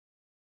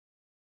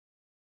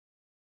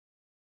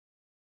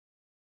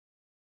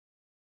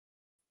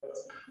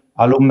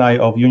alumni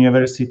of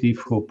university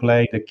who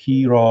played a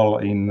key role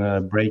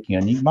in breaking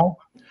Enigma.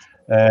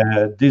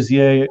 This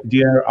year,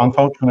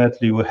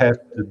 unfortunately, we have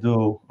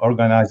to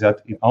organize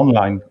that in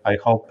online, I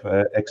hope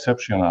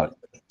exceptionally.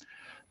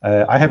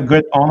 I have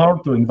great honor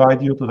to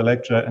invite you to the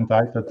lecture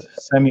entitled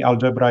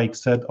Semi-algebraic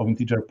Set of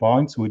Integer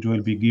Points, which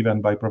will be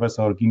given by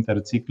Professor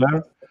Günter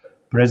Ziegler,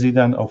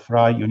 President of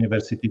Freie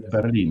Universität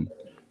Berlin.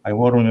 I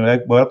warmly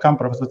welcome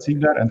Professor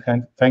Ziegler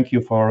and thank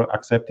you for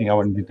accepting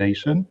our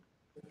invitation.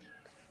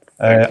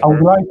 I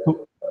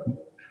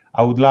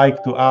would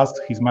like to ask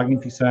His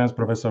Magnificence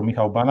Professor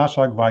Michał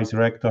Banaszak, Vice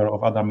Rector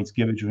of Adam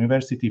Mickiewicz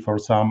University, for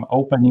some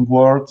opening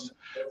words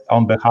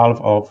on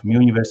behalf of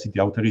university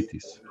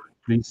authorities.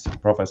 Please,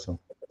 Professor.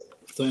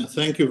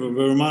 Thank you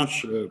very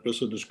much,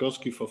 Professor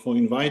Zygalskiego, for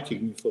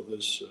inviting me for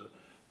this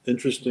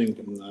interesting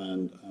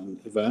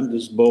event.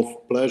 It's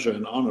both pleasure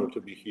and honor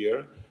to be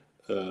here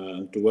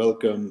and to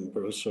welcome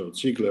Professor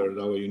Ziegler at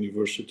our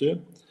university.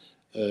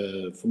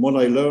 From what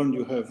I learned,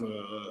 you have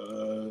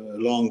a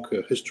long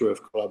history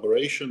of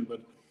collaboration,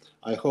 but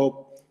I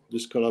hope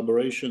this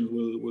collaboration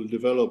will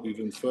develop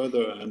even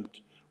further and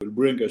will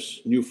bring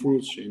us new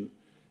fruits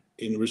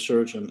in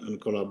research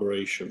and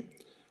collaboration.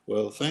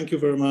 Well, thank you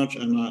very much,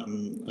 and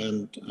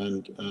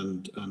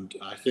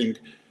I think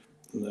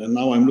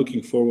now I'm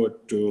looking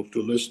forward to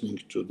listening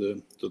to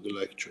the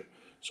lecture.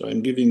 So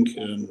I'm giving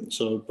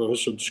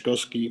Professor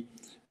Zygalskiego,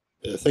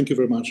 thank you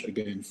very much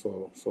again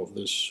for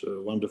this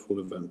wonderful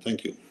event.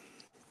 Thank you.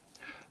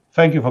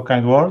 Thank you for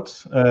kind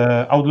words.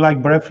 I would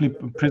like briefly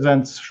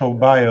present short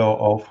bio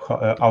of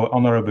our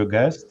honorable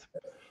guest.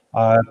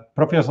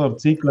 Professor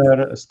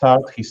Ziegler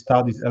started his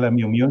studies at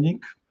LMU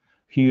Munich.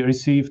 He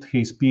received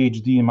his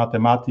PhD in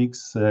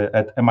mathematics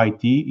at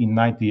MIT in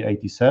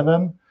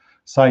 1987.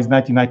 Since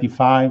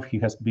 1995, he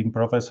has been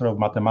professor of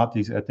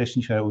mathematics at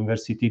Technische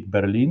Universität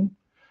Berlin.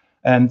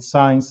 And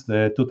since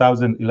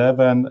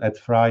 2011 at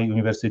Freie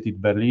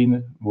Universität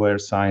Berlin, where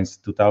since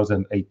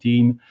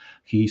 2018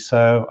 he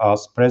served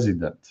as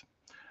president.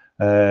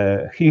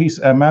 He is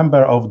a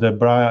member of the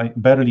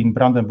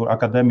Berlin-Brandenburg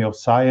Academy of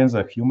Science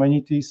and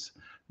Humanities,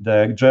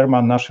 the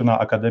German National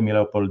Academy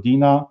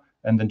Leopoldina,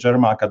 and the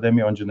German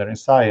Academy of Engineering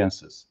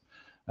Sciences.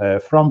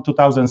 From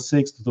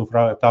 2006 to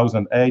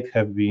 2008,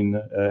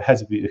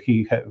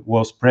 he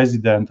was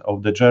president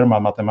of the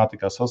German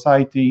Mathematical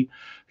Society.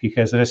 He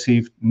has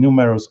received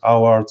numerous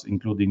awards,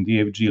 including the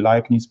DFG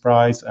Leibniz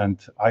Prize and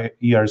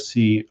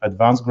ERC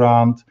Advanced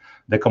Grant,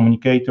 the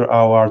Communicator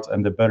Awards,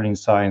 and the Berlin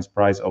Science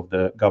Prize of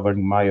the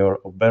Governing Mayor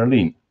of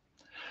Berlin.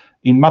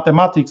 In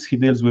mathematics, he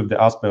deals with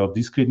the aspect of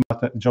discrete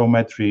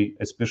geometry,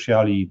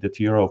 especially the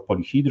theory of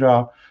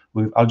polyhedra,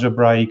 with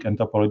algebraic and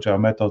topological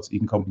methods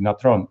in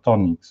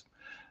combinatorics,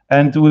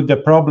 and with the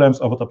problems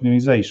of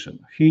optimization.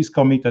 He is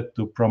committed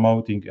to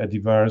promoting a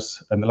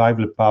diverse and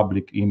lively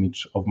public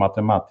image of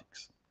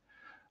mathematics.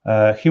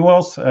 He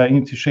was an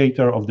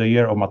initiator of the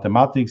Year of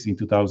Mathematics in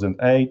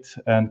 2008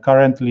 and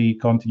currently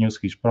continues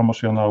his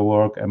promotional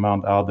work,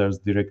 among others,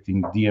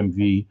 directing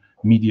DMV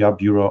Media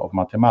Bureau of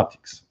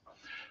Mathematics.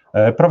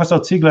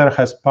 Professor Ziegler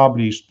has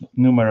published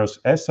numerous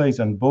essays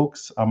and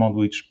books, among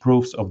which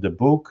Proofs of the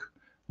Book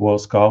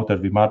was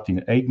co-authored with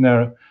Martin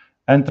Eigner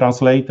and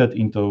translated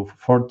into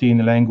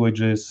 14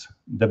 languages.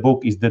 The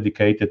book is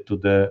dedicated to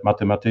the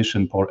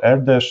mathematician Paul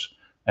Erdős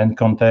and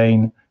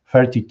contains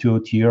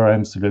 32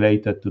 theorems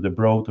related to the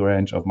broad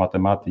range of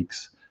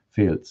mathematics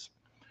fields.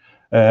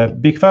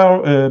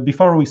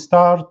 Before we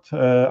start,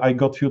 I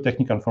got few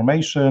technical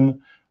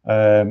information.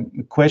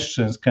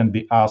 Questions can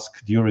be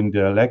asked during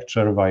the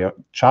lecture via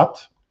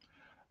chat,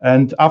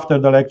 and after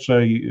the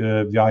lecture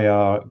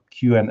via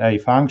Q&A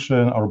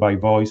function or by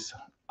voice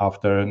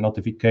after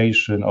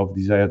notification of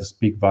desire to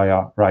speak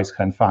via raise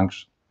hand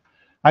function.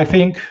 I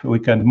think we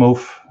can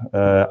move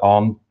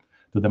on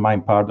to the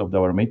main part of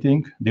our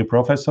meeting. Dear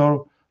Professor,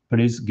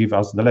 please give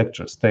us the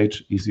lecture.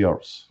 Stage is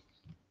yours.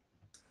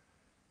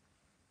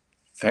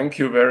 Thank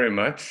you very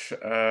much.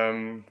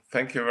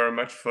 Thank you very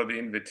much for the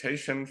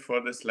invitation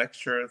for this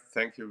lecture.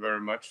 Thank you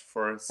very much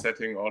for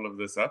setting all of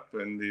this up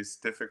in these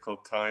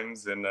difficult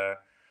times in a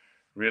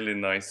really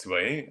nice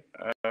way.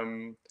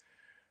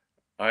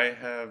 I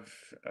have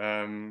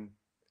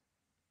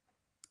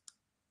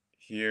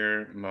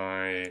here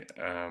my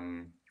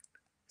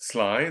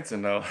slides,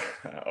 and I'll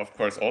of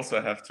course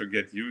also have to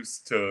get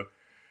used to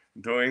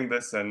doing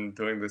this and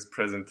doing this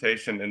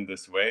presentation in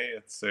this way.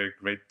 It's a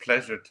great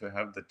pleasure to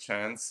have the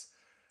chance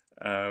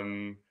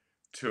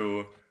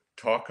to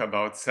talk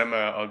about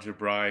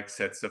semi-algebraic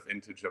sets of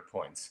integer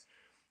points.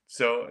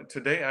 So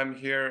today I'm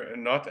here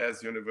not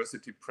as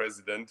university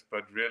president,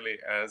 but really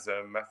as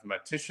a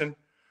mathematician,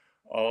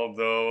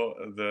 although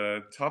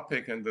the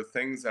topic and the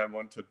things I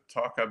want to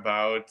talk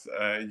about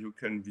you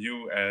can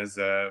view as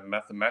a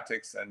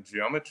mathematics and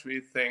geometry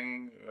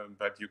thing,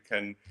 but you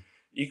can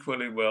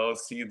equally well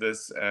see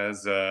this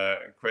as a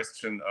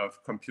question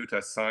of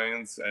computer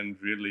science and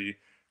really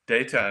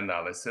data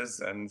analysis.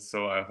 And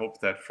so I hope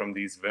that from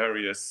these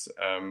various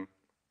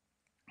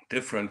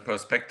different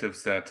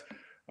perspectives that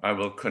I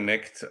will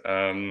connect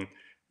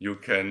you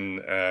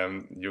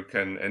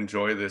can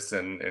enjoy this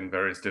in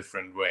various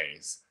different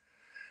ways.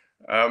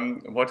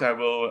 What I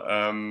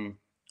will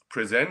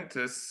present,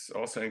 this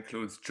also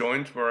includes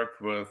joint work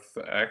with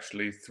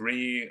actually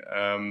 3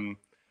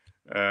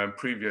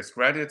 previous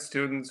graduate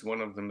students.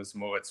 One of them is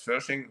Moritz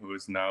Firsching, who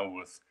is now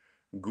with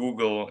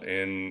Google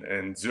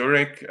in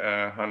Zurich,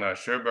 Hannah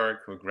Sjöberg,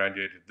 who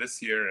graduated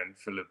this year, and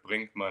Philipp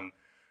Brinkmann,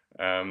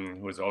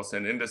 who is also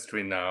in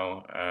industry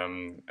now,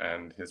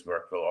 and his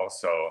work will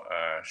also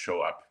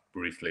show up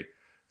briefly.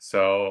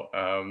 So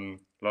a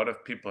lot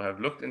of people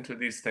have looked into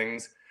these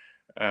things.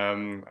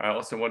 I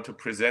also want to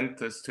present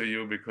this to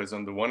you because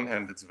on the one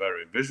hand, it's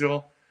very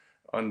visual.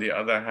 On the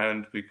other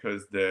hand,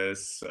 because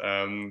there's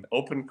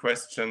open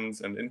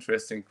questions and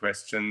interesting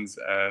questions,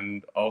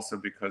 and also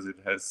because it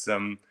has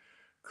some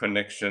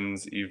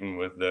connections even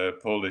with the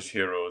Polish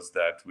heroes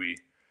that we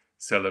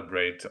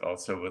celebrate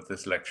also with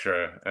this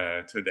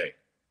lecture today.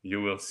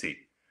 You will see.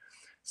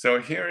 So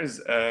here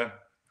is a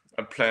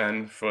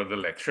plan for the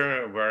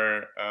lecture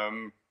where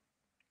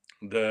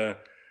the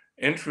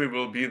entry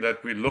will be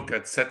that we look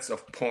at sets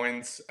of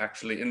points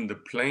actually in the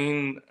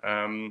plane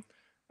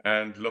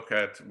and look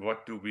at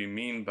what do we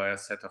mean by a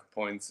set of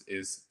points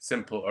is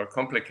simple or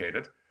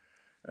complicated.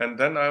 And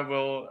then I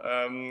will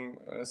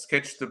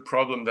sketch the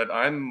problem that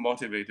I'm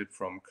motivated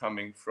from,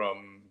 coming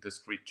from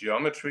discrete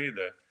geometry,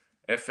 the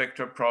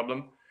F-vector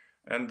problem.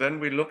 And then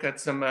we look at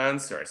some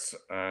answers.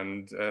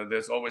 And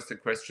there's always the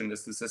question,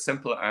 is this a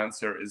simple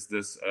answer? Is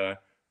this a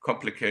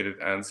complicated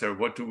answer?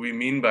 What do we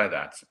mean by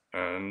that?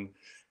 And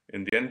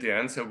in the end, the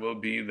answer will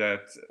be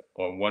that,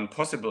 or one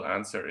possible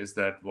answer is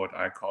that what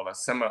I call a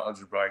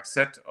semi-algebraic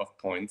set of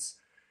points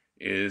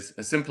is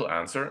a simple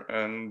answer.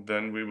 And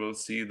then we will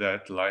see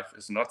that life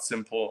is not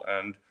simple,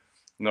 and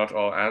not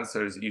all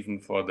answers, even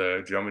for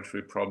the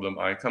geometry problem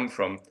I come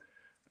from,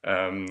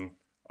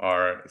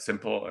 are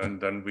simple. And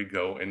then we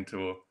go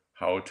into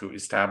how to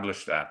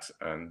establish that.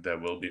 And there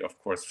will be, of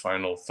course,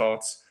 final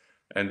thoughts.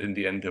 And in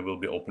the end, there will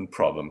be open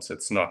problems.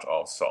 It's not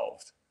all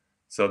solved.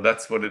 So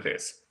that's what it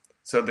is.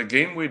 So the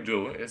game we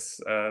do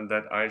is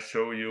that I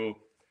show you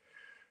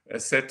a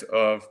set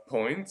of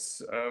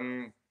points.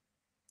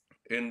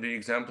 In the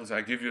examples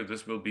I give you,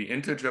 this will be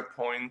integer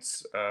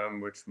points,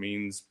 which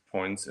means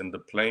points in the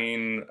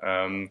plane,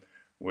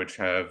 which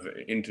have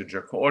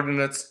integer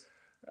coordinates.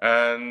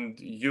 And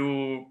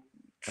you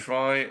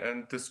try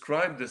and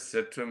describe this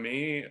set to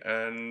me,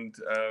 and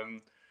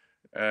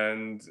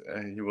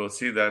you will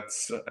see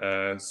that's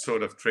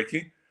sort of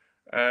tricky.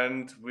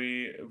 And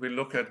we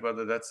look at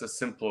whether that's a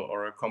simple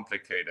or a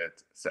complicated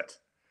set.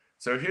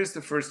 So here's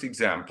the first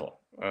example,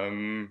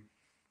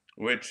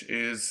 which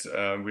is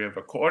we have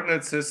a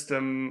coordinate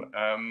system.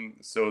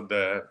 So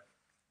the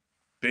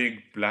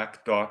big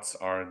black dots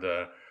are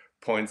the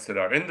points that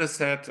are in the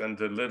set, and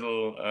the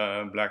little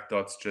black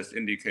dots just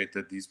indicate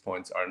that these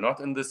points are not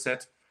in the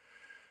set.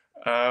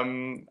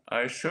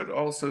 I should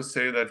also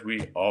say that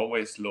we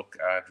always look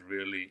at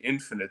really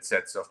infinite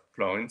sets of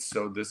points.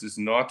 So this is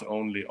not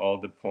only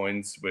all the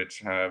points which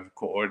have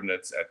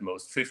coordinates at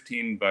most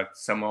 15, but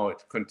somehow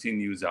it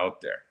continues out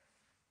there.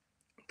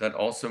 That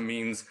also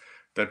means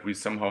that we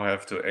somehow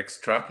have to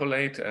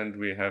extrapolate, and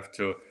we have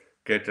to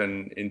get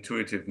an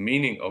intuitive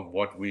meaning of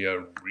what we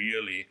are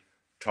really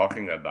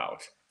talking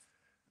about.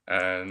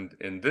 And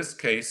in this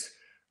case,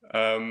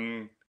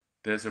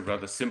 there's a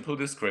rather simple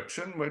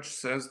description which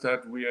says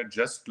that we are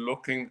just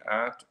looking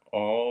at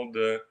all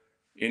the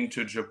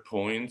integer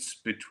points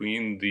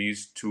between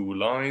these 2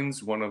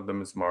 lines. One of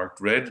them is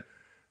marked red,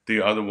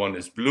 the other one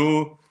is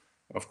blue.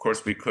 Of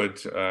course, we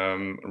could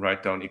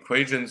write down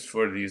equations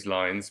for these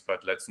lines,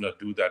 but let's not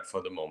do that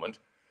for the moment.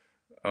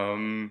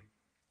 I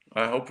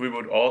hope we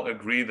would all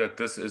agree that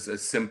this is a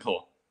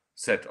simple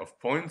set of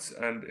points,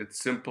 and it's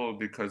simple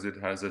because it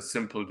has a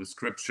simple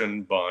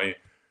description by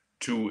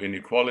 2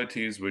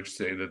 inequalities, which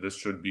say that this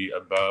should be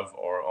above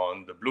or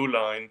on the blue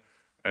line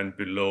and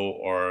below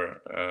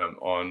or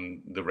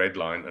on the red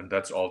line. And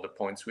that's all the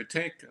points we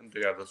take, and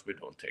the others we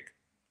don't take.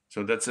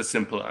 So that's a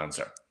simple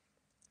answer.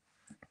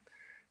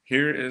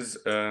 Here is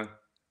a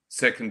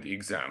second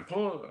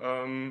example.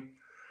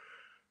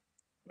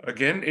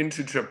 Again,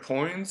 integer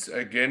points,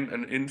 again,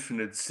 an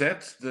infinite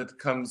set that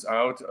comes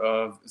out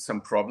of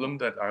some problem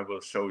that I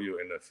will show you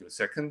in a few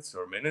seconds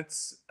or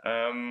minutes.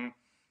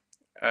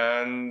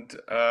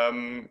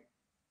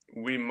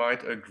 We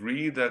might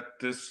agree that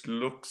this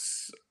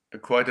looks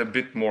quite a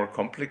bit more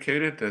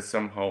complicated. There's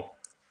somehow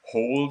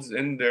holes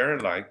in there,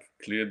 like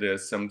clear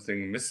there's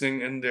something missing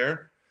in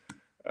there.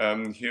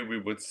 Here we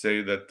would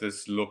say that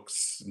this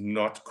looks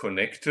not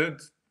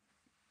connected,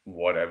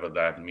 whatever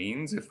that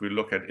means, if we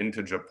look at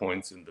integer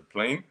points in the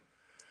plane.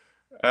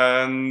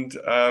 And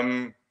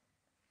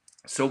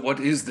so what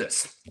is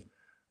this?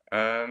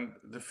 And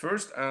the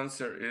first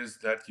answer is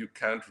that you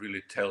can't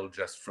really tell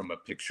just from a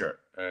picture.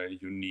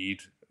 You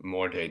need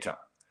more data.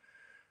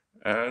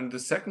 And the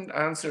second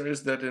answer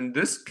is that in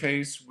this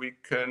case, we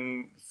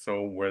can,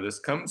 so where this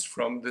comes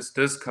from, this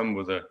does come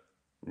with a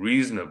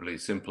reasonably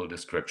simple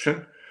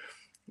description,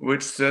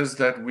 which says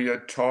that we are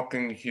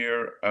talking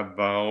here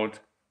about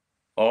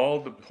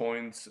all the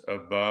points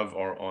above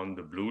or on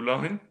the blue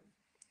line,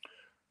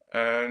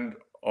 and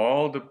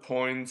all the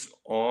points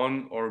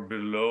on or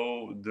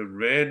below the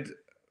red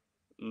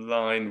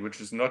line, which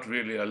is not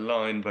really a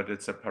line, but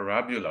it's a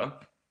parabola.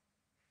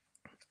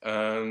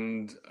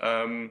 And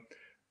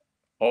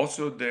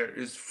also there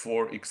is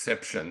 4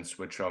 exceptions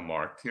which are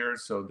marked here.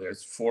 So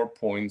there's 4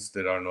 points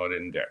that are not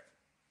in there.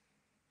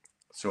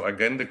 So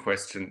again, the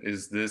question,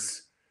 is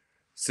this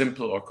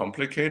simple or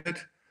complicated?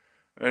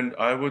 And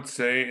I would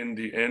say in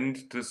the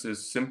end, this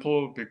is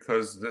simple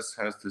because this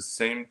has the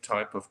same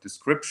type of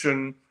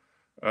description.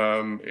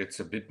 It's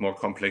a bit more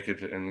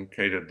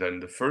complicated than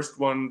the first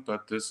one,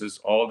 but this is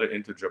all the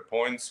integer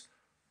points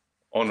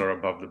on or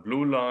above the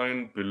blue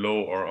line,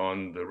 below or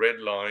on the red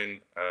line,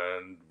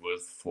 and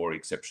with 4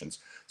 exceptions.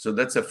 So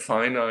that's a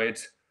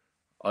finite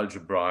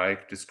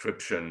algebraic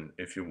description,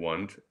 if you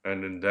want.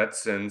 And in that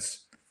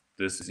sense,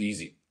 this is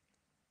easy.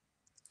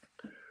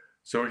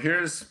 So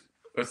here's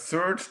a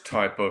third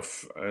type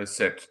of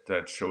set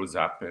that shows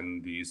up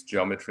in these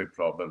geometry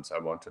problems I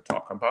want to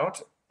talk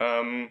about.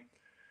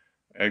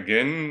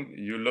 Again,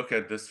 you look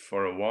at this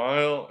for a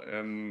while,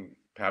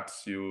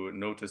 perhaps you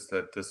notice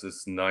that this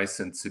is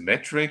nice and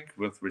symmetric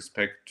with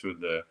respect to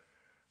the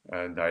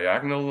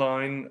diagonal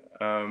line.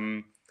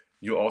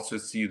 You also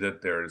see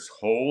that there's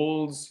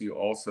holes. You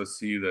also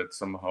see that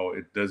somehow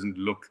it doesn't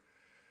look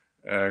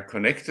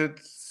connected.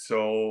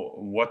 So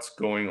what's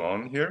going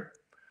on here?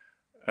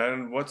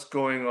 And what's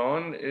going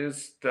on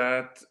is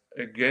that,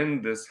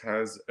 again, this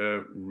has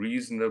a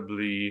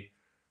reasonably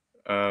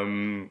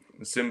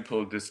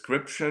simple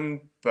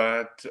description,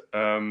 but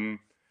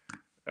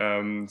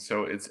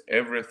so it's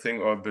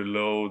everything or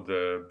below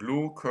the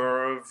blue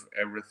curve,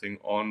 everything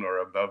on or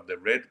above the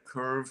red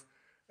curve,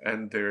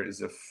 and there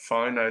is a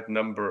finite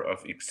number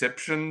of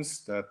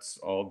exceptions. That's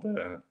all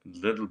the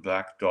little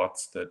black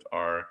dots that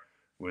are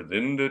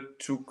within the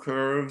 2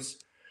 curves.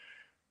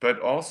 But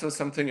also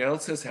something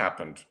else has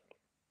happened,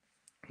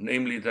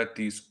 namely that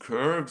these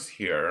curves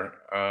here,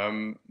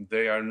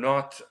 they are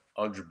not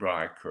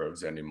algebraic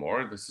curves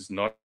anymore. This is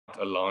not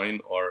a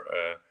line or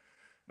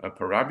a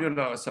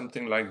parabola or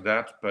something like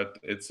that, but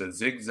it's a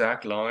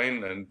zigzag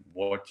line. And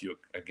what you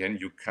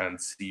can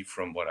see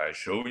from what I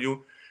show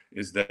you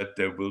is that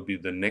there will be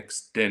the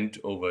next dent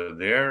over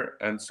there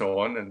and so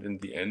on. And in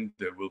the end,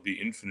 there will be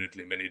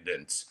infinitely many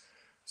dents.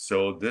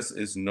 So this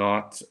is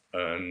not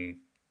an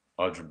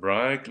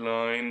algebraic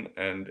line.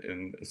 And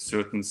in a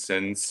certain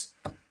sense,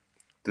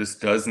 this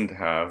doesn't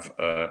have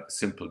a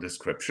simple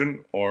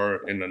description,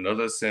 or in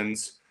another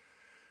sense,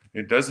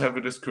 it does have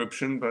a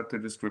description, but the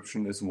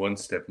description is 1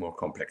 step more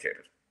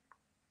complicated.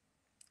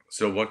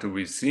 So what do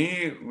we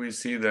see? We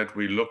see that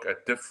we look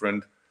at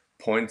different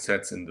point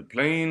sets in the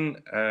plane,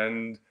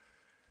 and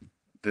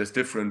there's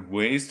different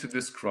ways to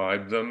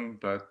describe them,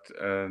 but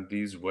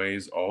these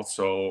ways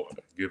also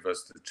give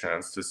us the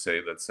chance to say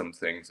that some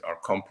things are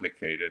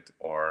complicated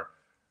or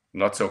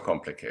not so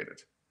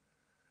complicated.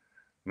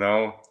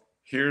 Now,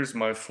 here's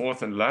my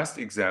 4th and last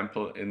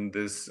example in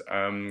this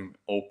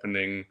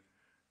opening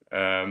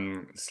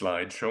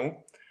slideshow.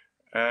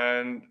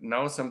 And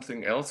now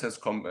something else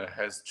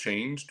has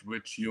changed,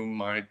 which you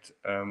might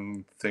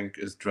think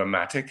is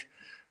dramatic,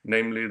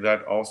 namely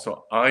that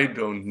also I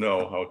don't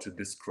know how to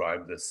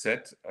describe this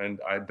set,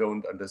 and I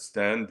don't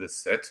understand this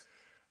set.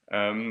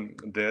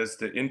 There's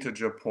the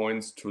integer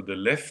points to the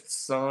left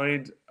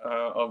side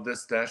of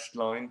this dashed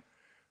line,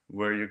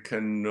 where you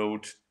can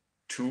note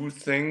 2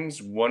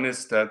 things. One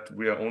is that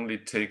we are only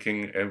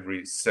taking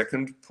every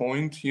second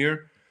point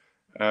here.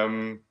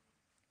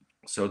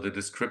 So the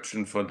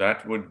description for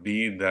that would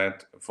be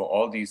that for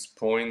all these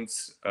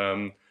points,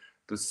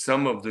 the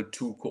sum of the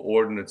 2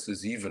 coordinates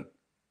is even,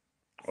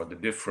 or the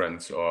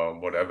difference, or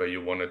whatever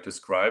you want to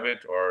describe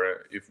it.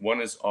 Or if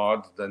one is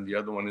odd, then the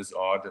other one is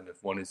odd. And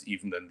if one is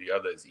even, then the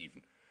other is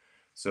even.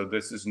 So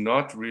this is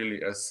not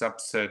really a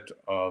subset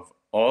of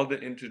all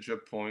the integer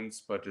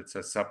points, but it's a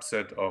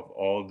subset of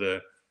all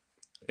the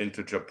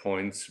integer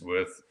points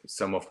with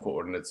sum of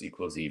coordinates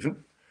equals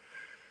even.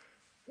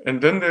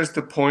 And then there's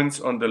the points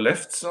on the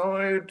left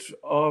side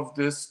of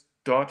this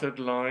dotted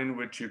line,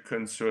 which you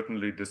can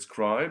certainly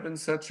describe in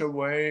such a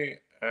way.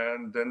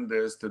 And then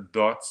there's the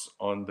dots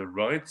on the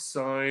right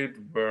side,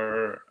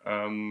 where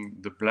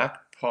the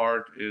black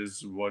part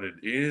is what it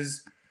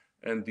is.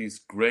 And these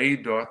gray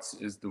dots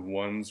is the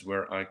ones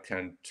where I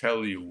can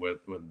tell you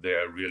what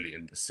they're really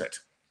in the set.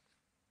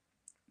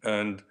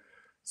 And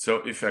so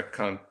if I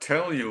can't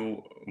tell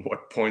you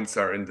what points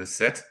are in the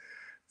set,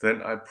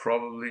 then I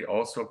probably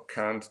also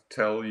can't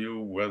tell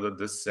you whether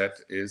this set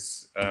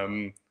is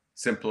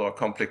simple or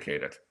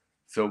complicated.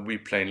 So we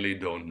plainly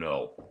don't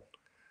know.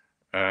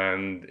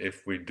 And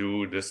if we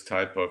do this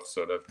type of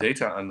sort of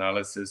data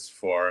analysis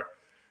for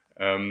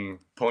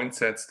point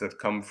sets that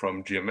come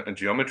from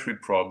geometry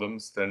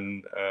problems,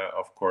 then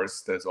of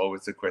course there's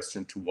always the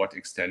question, to what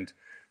extent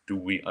do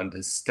we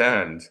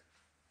understand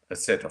a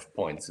set of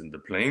points in the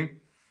plane?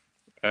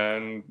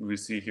 And we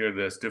see here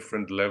there's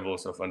different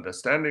levels of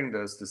understanding.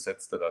 There's the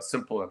sets that are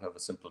simple and have a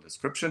simple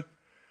description.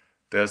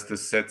 There's the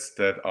sets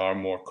that are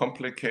more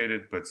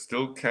complicated, but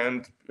still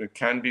can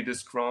be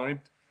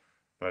described,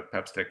 but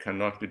perhaps they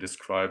cannot be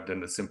described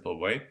in a simple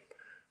way.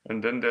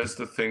 And then there's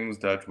the things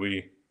that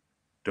we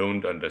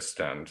don't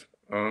understand.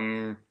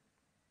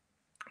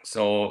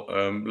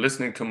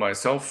 Listening to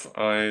myself,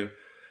 I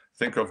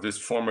think of this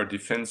former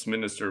defense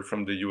minister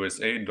from the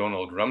USA,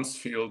 Donald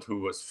Rumsfeld,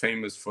 who was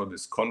famous for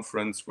this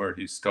conference where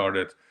he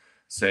started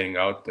saying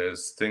out,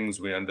 there's things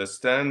we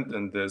understand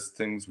and there's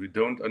things we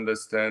don't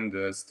understand.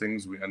 There's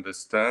things we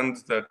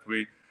understand that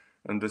we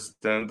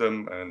understand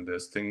them, and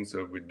there's things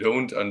that we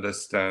don't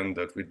understand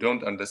that we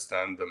don't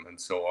understand them, and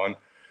so on.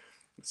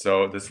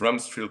 So this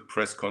Rumsfeld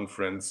press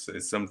conference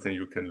is something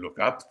you can look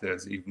up.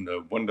 There's even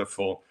a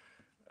wonderful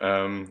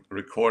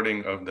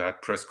recording of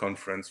that press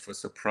conference for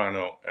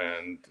soprano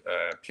and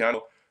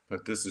piano,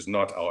 but this is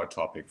not our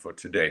topic for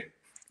today.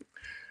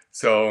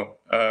 So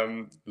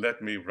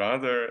let me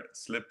rather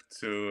slip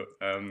to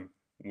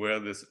where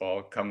this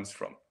all comes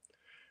from.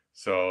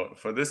 So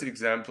for this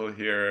example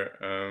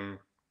here,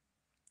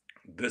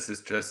 this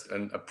is just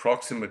an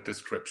approximate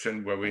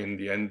description where we, in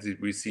the end,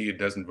 we see it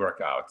doesn't work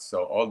out.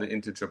 So all the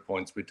integer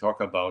points we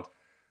talk about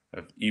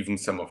have even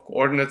sum of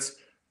coordinates.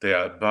 They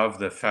are above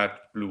the fat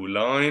blue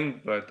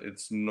line, but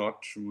it's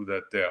not true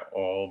that they're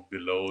all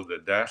below the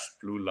dashed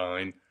blue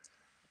line.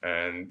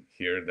 And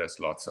here there's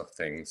lots of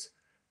things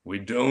we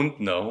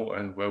don't know,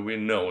 and where we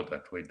know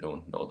that we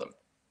don't know them.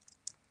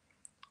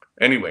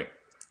 Anyway,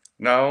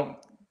 now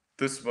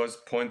this was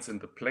points in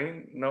the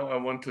plane. Now I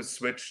want to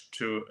switch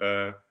to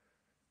a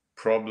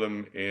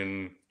problem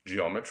in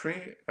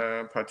geometry,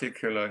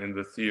 particularly in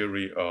the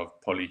theory of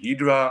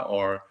polyhedra,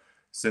 or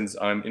since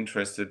I'm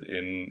interested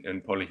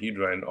in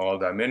polyhedra in all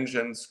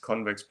dimensions,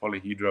 convex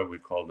polyhedra, we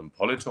call them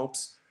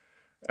polytopes.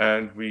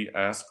 And we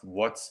ask,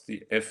 what's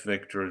the F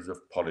vectors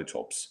of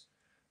polytopes?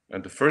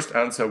 And the first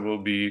answer will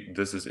be,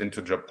 this is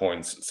integer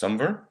points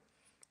somewhere.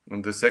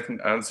 And the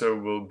second answer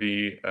will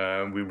be,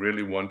 we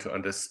really want to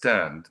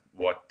understand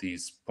what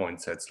these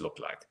point sets look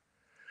like.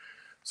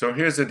 So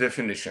here's a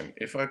definition.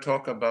 If I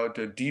talk about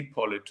a D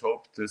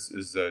polytope, this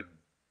is a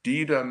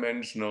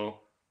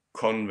D-dimensional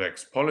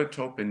convex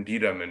polytope in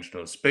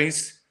D-dimensional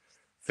space.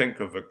 Think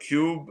of a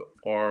cube,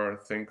 or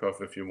think of,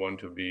 if you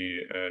want to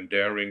be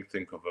daring,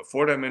 think of a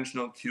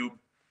 4-dimensional cube.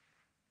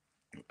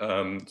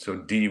 So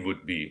D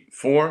would be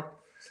 4.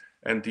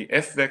 And the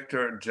F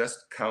vector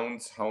just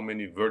counts how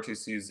many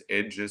vertices,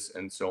 edges,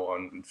 and so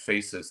on, and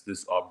faces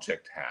this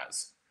object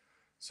has.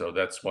 So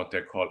that's what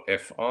they call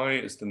Fi,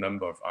 is the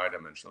number of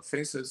I-dimensional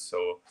faces.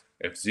 So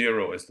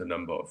F0 is the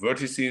number of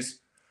vertices.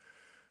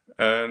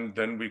 And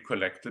then we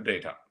collect the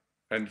data.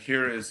 And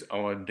here is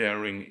our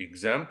daring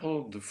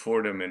example, the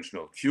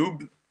 4-dimensional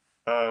cube,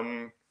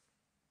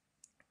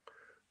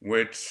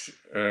 which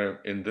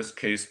in this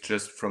case,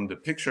 just from the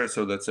picture,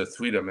 so that's a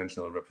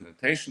 3-dimensional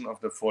representation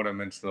of the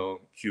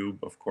 4-dimensional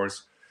cube, of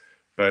course,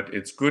 but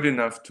it's good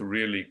enough to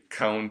really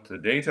count the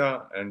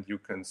data, and you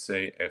can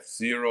say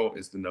F0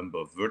 is the number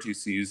of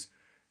vertices,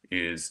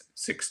 is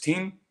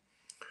 16,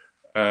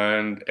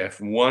 and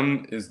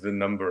F1 is the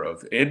number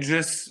of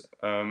edges,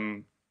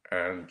 and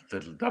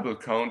little double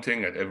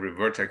counting, at every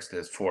vertex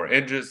there's 4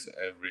 edges,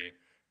 every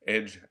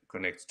edge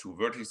connects 2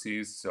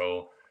 vertices,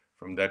 so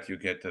from that you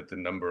get that the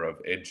number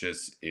of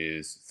edges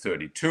is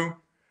 32,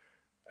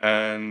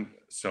 and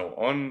so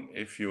on.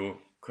 If you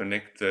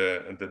connect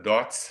the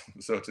dots,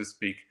 so to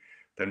speak,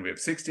 then we have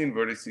 16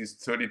 vertices,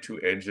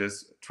 32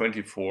 edges,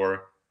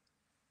 24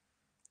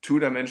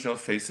 2-dimensional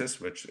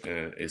faces, which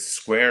is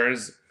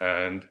squares,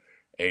 and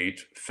 8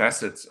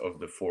 facets of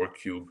the 4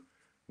 cube,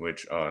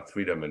 which are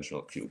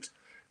 3-dimensional cubes.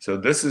 So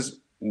this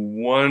is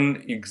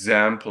one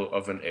example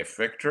of an F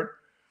vector.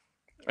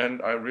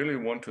 And I really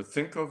want to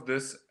think of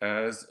this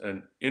as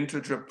an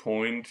integer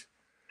point,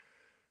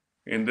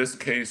 in this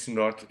case,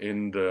 not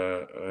in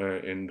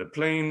the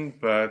plane,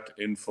 but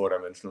in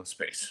 4-dimensional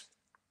space.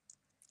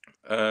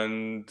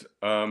 And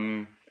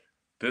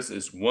this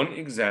is one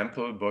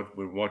example, but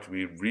what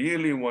we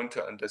really want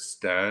to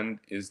understand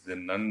is the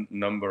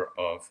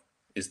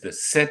the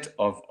set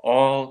of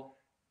all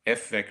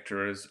F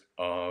vectors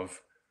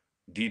of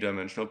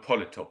D-dimensional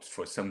polytopes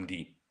for some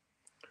D,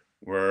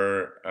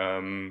 where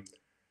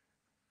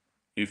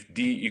if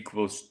D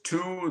equals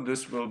 2,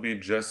 this will be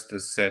just a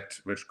set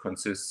which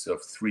consists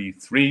of 3,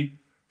 3,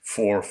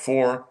 4,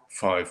 4,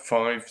 5,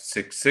 5,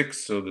 6,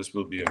 6. So this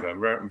will be a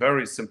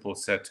very simple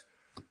set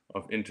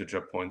of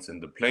integer points in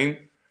the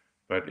plane.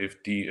 But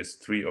if D is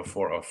 3 or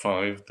 4 or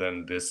 5,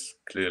 then this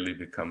clearly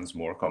becomes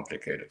more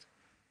complicated.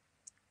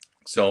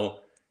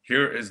 So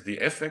here is the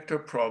F vector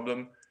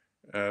problem.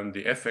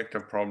 The F vector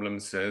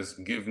problem says,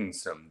 given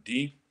some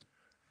D,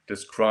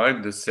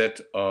 describe the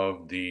set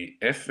of the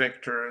F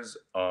vectors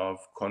of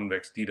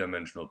convex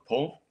D-dimensional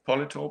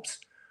polytopes.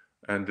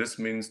 And this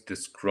means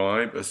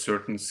describe a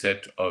certain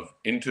set of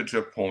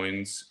integer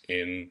points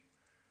in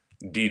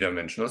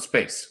D-dimensional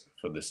space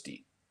for this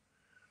D.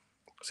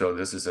 So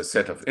this is a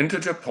set of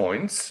integer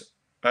points.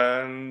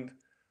 And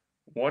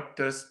what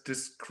does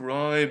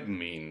describe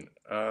mean?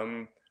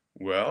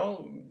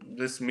 Well,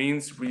 this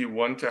means we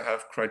want to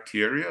have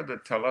criteria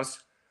that tell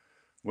us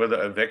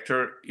whether a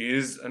vector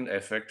is an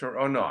F vector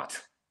or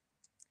not,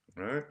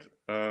 right?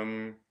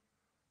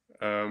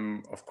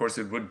 Of course,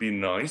 it would be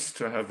nice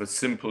to have a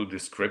simple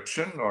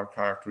description or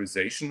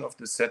characterization of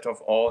the set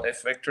of all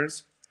F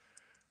vectors.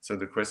 So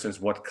the question is,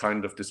 what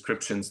kind of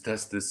descriptions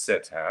does this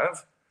set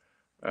have?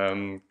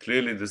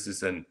 Clearly, this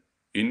is an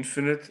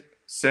infinite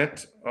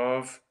set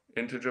of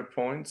integer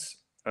points.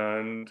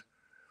 And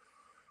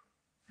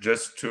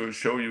just to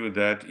show you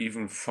that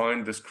even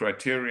find this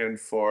criterion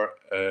for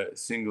a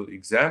single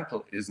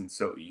example isn't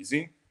so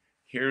easy,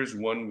 here's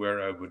one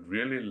where I would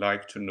really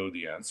like to know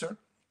the answer.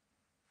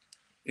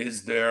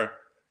 Is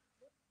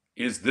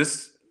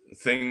this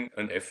thing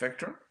an F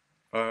vector?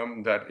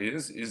 That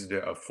is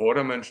there a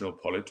four-dimensional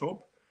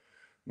polytope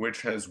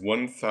which has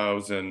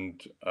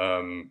 1,000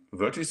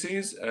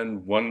 vertices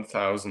and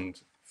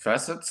 1,000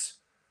 facets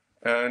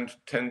and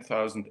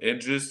 10,000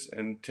 edges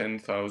and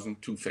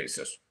 10,000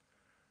 two-faces?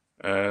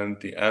 And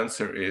the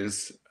answer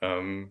is,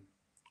 I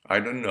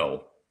don't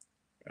know.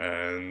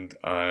 And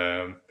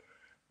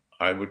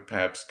I would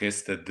perhaps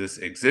guess that this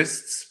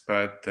exists,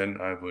 but then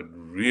I would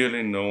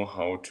really know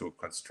how to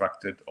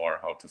construct it or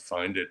how to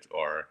find it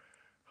or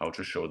how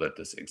to show that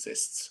this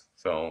exists.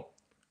 So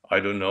I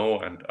don't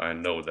know, and I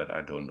know that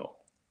I don't know.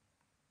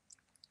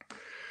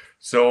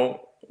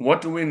 So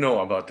what do we know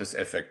about this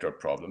F vector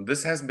problem?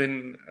 This has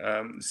been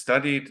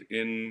studied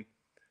in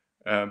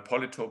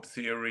polytope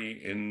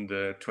theory in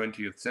the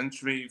 20th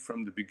century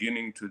from the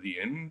beginning to the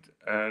end,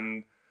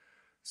 and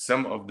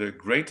some of the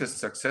greatest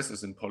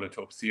successes in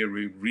polytope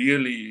theory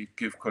really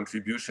give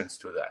contributions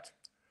to that.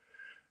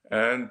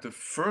 And the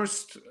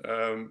first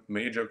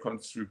major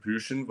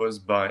contribution was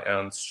by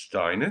Ernst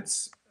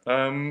Steinitz.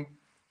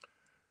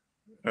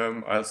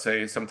 I'll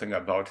say something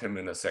about him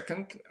in a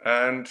second,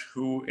 and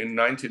who in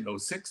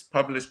 1906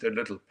 published a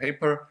little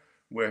paper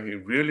where he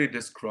really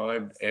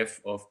described f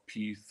of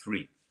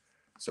P3.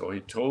 So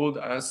he told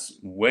us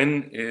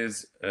when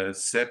is a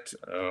set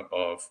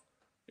of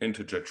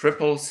integer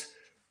triples,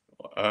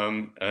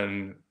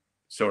 when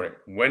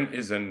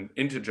is an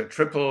integer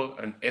triple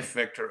an F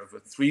vector of a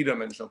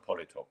three-dimensional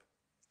polytope.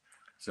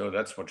 So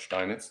that's what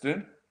Steinitz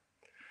did.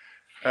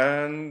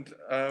 And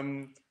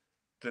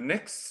the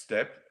next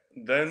step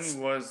then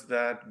was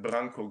that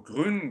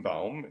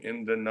Branko-Grünbaum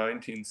in the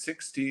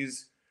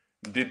 1960s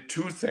did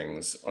two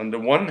things. On the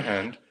one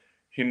hand,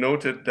 he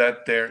noted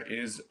that there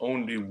is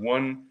only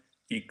one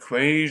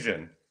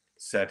equation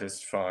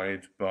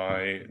satisfied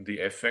by the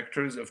F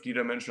vectors of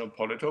d-dimensional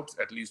polytopes,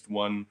 at least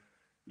one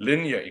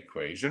linear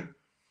equation,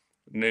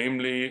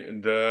 namely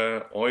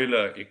the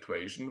Euler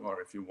equation, or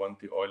if you want,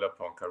 the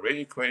Euler-Poincaré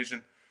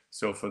equation.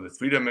 So for the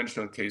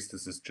three-dimensional case,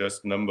 this is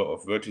just number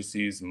of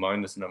vertices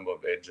minus number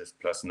of edges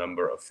plus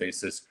number of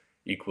faces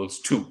equals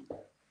 2.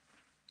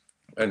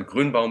 And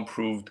Grünbaum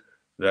proved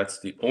that's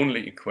the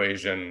only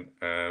equation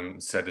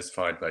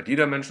satisfied by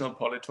d-dimensional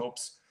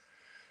polytopes.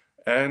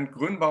 And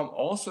Grünbaum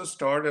also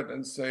started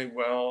and say,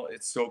 well,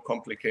 it's so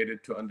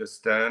complicated to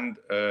understand,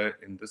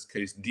 in this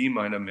case, D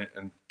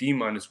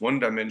minus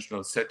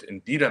one-dimensional set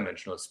in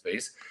d-dimensional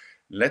space.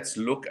 Let's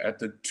look at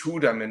the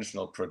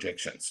two-dimensional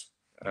projections.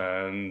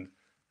 And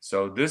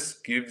so this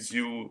gives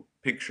you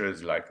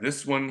pictures like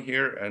this one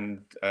here,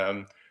 and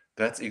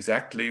that's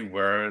exactly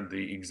where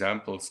the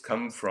examples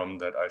come from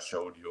that I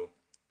showed you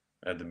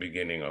at the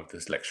beginning of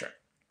this lecture.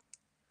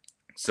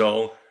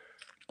 So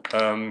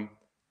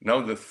now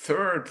the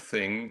third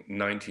thing,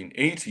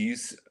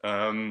 1980s,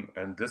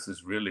 and this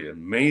is really a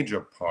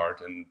major part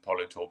in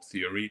polytope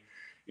theory,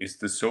 is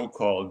the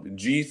so-called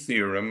G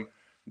theorem,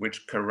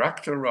 which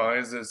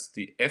characterizes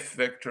the F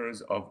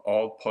vectors of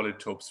all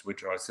polytopes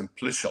which are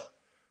simplicial,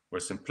 where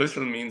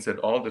simplicial means that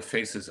all the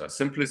faces are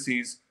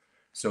simplices.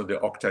 So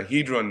the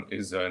octahedron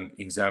is an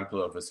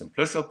example of a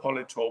simplicial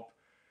polytope,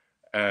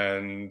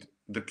 and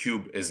the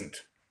cube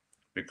isn't,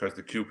 because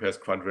the cube has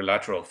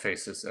quadrilateral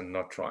faces and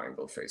not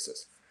triangle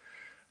faces.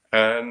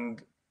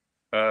 And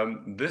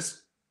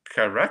this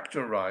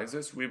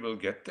characterizes, we will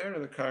get there,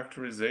 the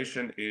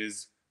characterization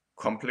is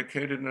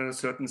complicated in a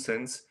certain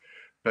sense,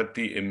 but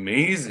the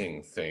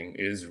amazing thing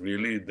is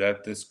really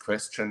that this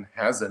question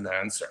has an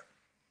answer,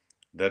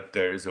 that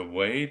there is a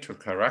way to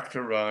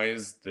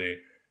characterize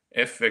the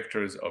F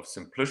vectors of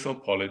simplicial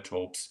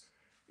polytopes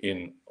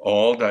in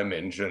all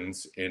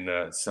dimensions in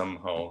a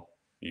somehow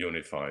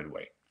unified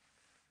way.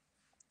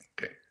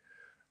 Okay.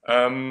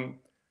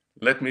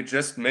 Let me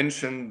just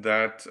mention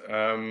that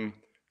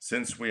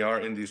since we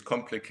are in these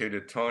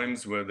complicated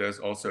times where there's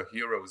also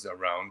heroes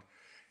around,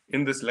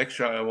 in this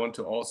lecture I want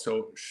to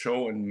also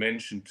show and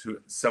mention to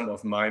some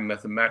of my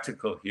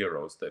mathematical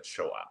heroes that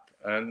show up.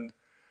 And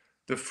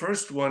the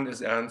first one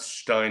is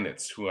Ernst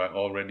Steinitz, who I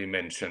already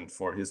mentioned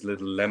for his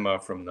little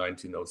lemma from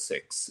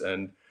 1906.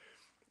 And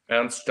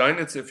Ernst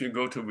Steinitz, if you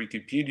go to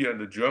Wikipedia,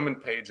 the German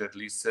page at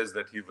least says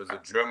that he was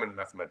a German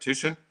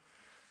mathematician.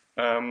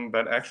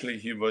 But actually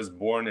he was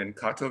born in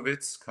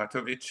Katowice,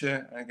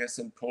 I guess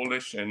in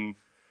Polish, in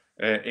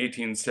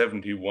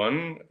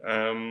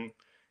 1871.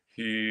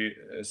 He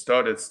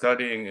started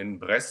studying in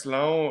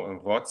Breslau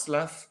and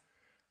Wroclaw,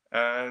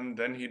 and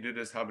then he did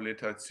his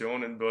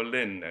Habilitation in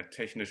Berlin at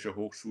Technische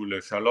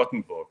Hochschule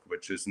Charlottenburg,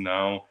 which is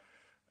now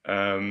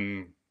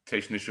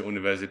Technische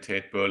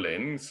Universität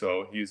Berlin.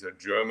 So he's a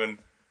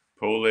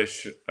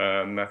German-Polish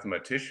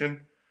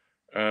mathematician.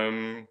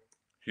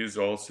 He's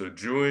also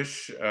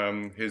Jewish.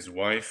 His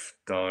wife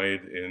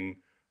died in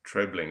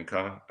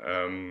Treblinka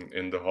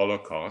in the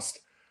Holocaust.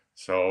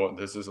 So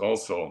this is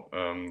also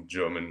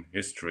German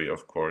history,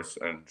 of course,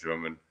 and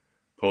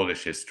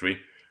German-Polish history.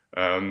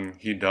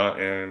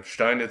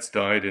 Steinitz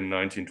died in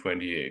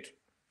 1928.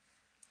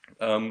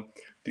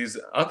 This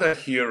other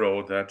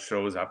hero that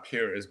shows up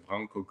here is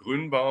Branko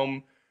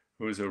Grünbaum,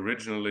 who is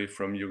originally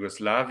from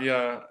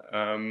Yugoslavia,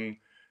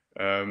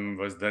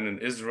 was then in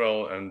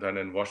Israel and then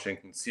in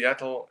Washington,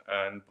 Seattle,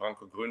 and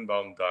Branko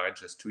Grünbaum died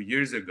just 2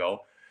 years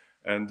ago.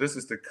 And this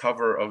is the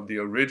cover of the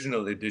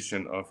original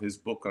edition of his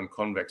book on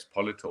convex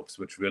polytopes,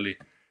 which really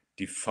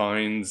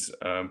defines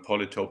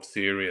polytope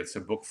theory. It's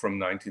a book from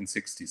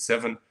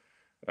 1967.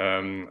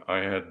 I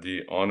had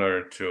the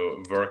honor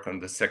to work on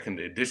the second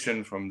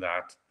edition from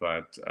that,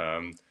 but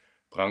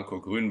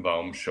Branko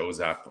Grünbaum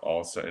shows up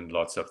also in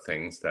lots of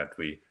things that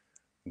we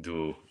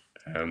do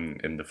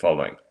in the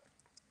following.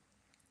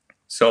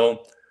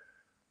 So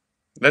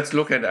let's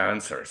look at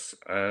answers.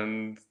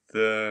 And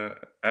the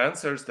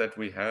answers that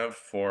we have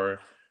for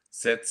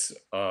sets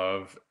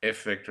of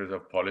F vectors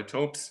of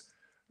polytopes,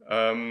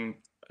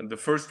 the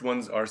first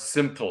ones are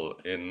simple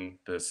in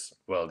this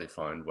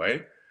well-defined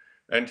way.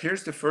 And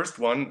here's the first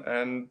one.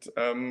 And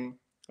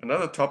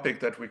another topic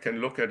that we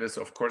can look at is,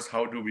 of course,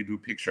 how do we do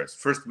pictures?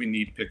 First, we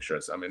need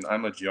pictures. I mean,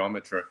 I'm a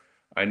geometer.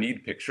 I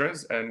need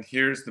pictures. And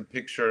here's the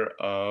picture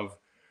of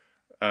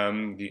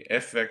the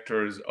F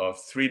vectors of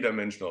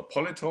three-dimensional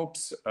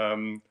polytopes.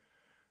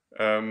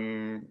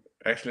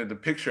 Actually, the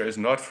picture is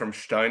not from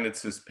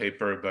Steinitz's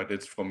paper, but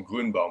it's from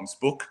Grünbaum's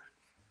book.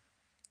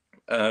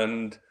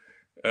 And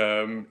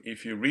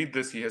if you read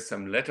this, he has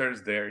some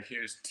letters there.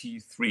 Here's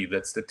T3.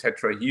 That's the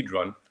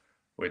tetrahedron,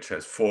 which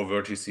has 4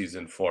 vertices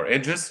and 4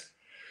 edges.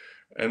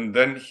 And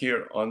then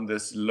here on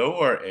this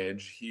lower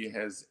edge, he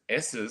has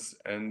S's,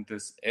 and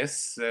this S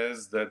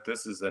says that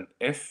this is an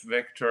F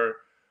vector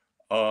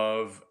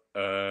of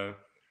a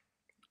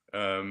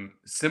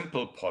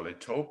simple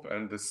polytope,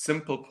 and the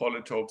simple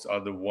polytopes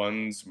are the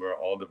ones where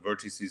all the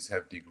vertices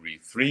have degree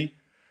 3,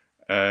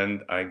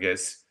 and I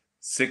guess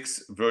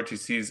 6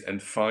 vertices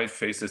and 5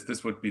 faces.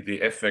 This would be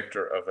the F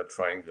vector of a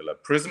triangular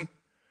prism.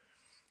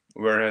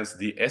 Whereas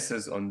the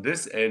S's on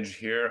this edge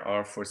here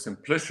are for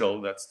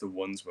simplicial, that's the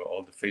ones where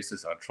all the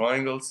faces are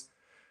triangles.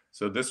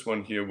 So this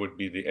one here would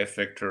be the F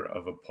vector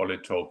of a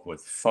polytope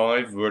with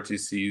 5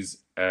 vertices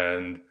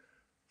and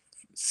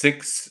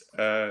 6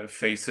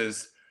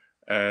 faces,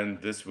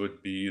 and this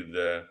would be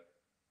the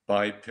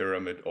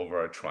bipyramid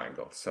over a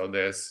triangle. So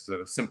there's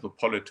the simple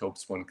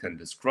polytopes one can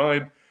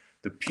describe.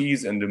 The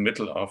P's in the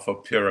middle are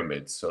for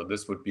pyramids. So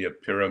this would be a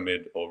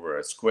pyramid over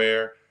a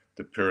square,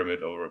 the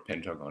pyramid over a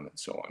pentagon, and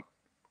so on.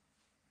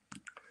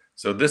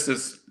 So this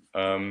is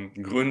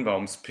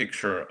Grünbaum's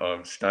picture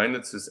of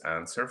Steinitz's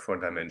answer for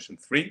dimension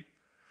 3.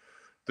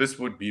 This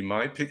would be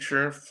my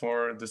picture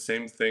for the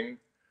same thing.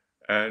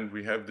 And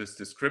we have this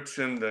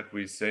description that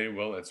we say,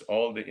 well, it's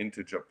all the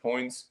integer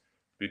points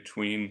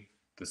between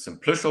the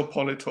simplicial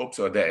polytopes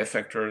or their F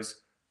vectors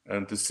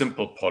and the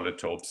simple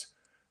polytopes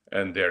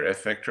and their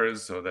F vectors.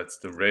 So that's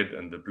the red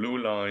and the blue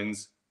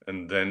lines.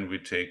 And then we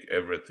take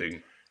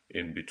everything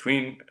in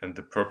between. And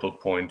the purple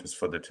point is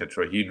for the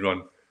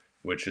tetrahedron,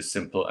 which is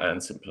simple and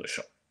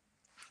simplicial.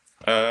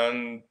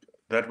 And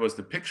that was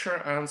the picture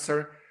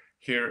answer.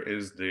 Here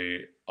is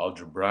the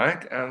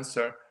algebraic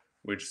answer,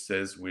 which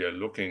says we are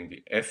looking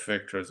the F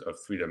vectors of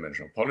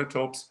three-dimensional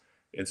polytopes.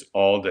 It's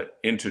all the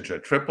integer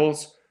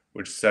triples,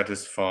 which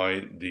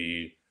satisfy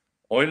the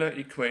Euler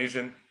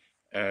equation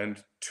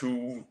and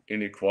 2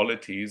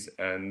 inequalities.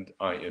 And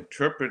I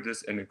interpret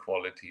this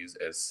inequalities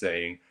as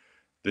saying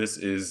this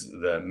is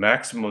the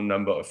maximum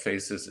number of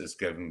faces is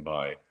given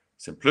by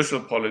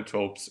simplicial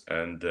polytopes,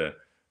 and the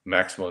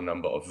maximal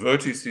number of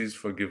vertices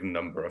for a given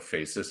number of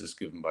faces is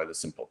given by the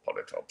simple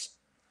polytopes.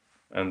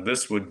 And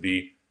this would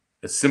be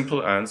a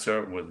simple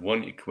answer with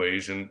 1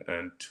 equation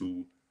and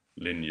 2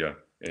 linear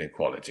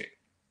inequality.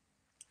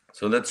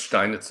 So that's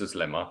Steinitz's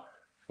lemma,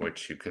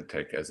 which you could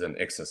take as an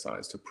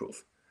exercise to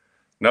prove.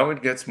 Now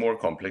it gets more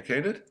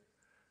complicated,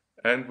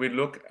 and we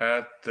look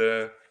at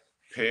the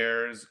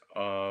pairs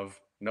of,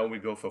 now we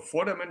go for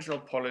 4-dimensional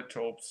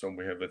polytopes, so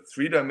we have a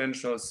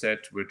 3-dimensional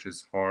set, which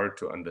is hard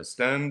to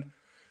understand.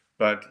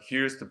 But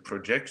here's the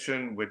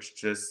projection, which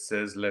just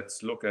says,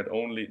 let's look at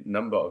only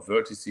number of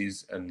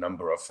vertices and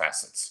number of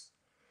facets.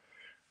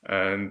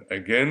 And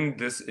again,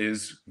 this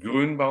is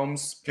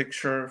Grünbaum's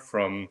picture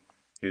from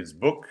his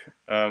book,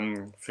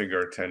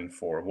 figure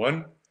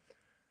 10.4.1.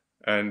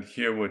 And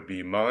here would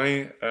be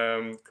my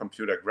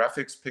computer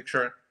graphics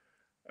picture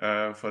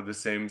for the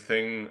same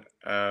thing.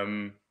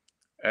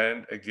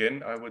 And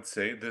again, I would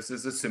say this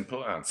is a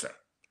simple answer.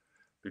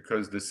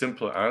 because the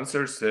simple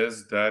answer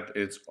says that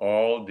it's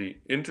all the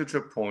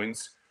integer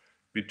points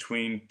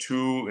between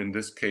two, in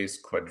this case,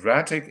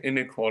 quadratic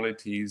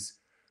inequalities,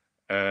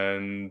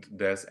 and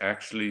there's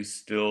actually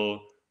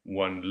still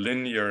one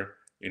linear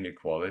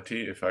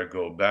inequality. If I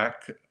go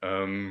back,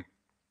 to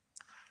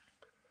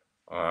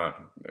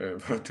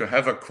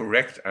have a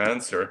correct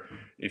answer,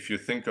 if you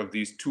think of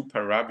these two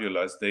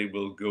parabolas, they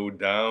will go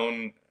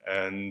down,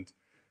 and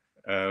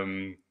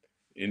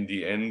in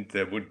the end,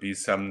 there would be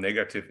some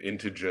negative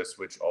integers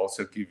which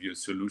also give you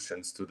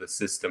solutions to the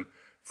system.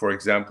 For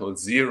example,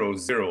 0,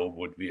 0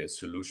 would be a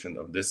solution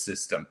of this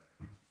system,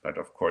 but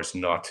of course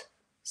not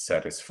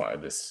satisfy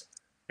this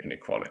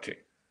inequality.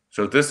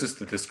 So this is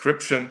the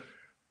description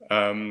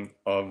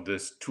of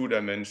this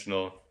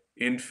two-dimensional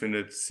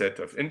infinite set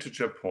of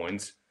integer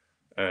points,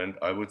 and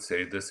I would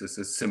say this is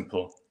a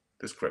simple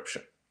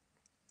description.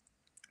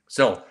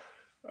 So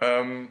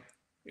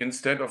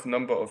instead of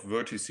number of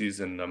vertices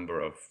and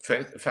number of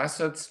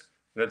facets,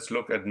 let's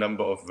look at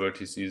number of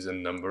vertices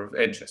and number of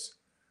edges.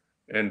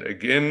 And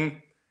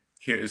again,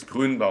 here is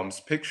Grünbaum's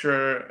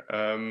picture,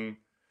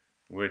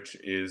 which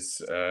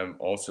is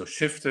also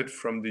shifted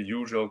from the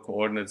usual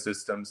coordinate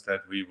systems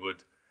that we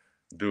would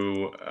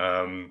do.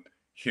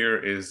 Here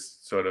is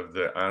sort of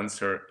the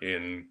answer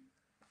in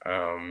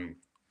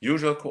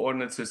usual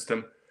coordinate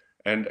system.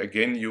 And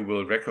again, you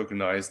will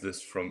recognize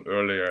this from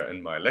earlier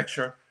in my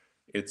lecture.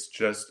 It's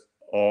just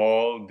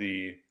all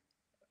the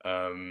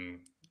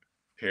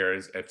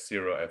pairs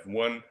F0,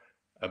 F1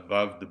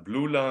 above the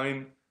blue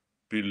line,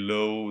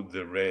 below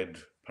the red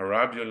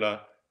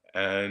parabola,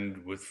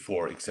 and with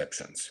 4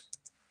 exceptions.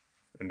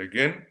 And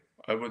again,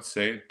 I would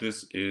say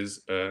this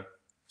is a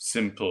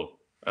simple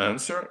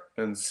answer,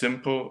 and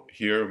simple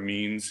here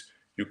means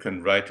you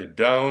can write it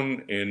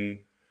down in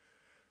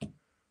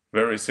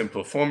very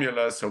simple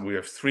formulas. So we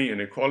have 3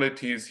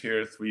 inequalities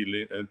here,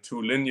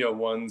 2 linear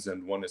ones,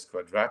 and 1 is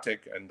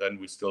quadratic, and then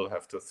we still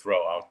have to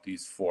throw out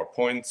these 4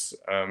 points.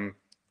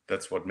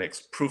 That's what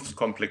makes proofs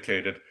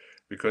complicated,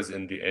 because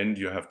in the end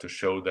you have to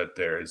show that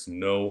there is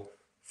no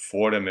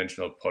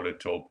 4-dimensional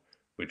polytope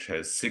which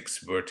has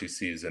 6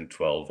 vertices and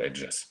 12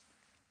 edges.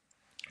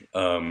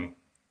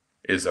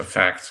 Is a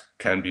fact,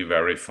 can be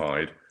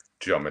verified.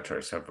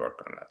 Geometers have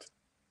worked on that.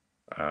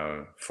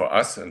 For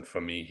us and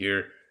for me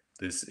here,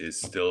 this is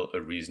still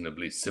a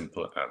reasonably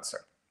simple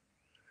answer.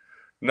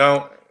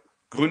 Now,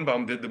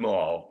 Grünbaum did them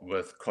all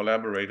with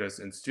collaborators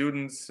and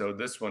students. So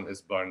this one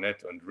is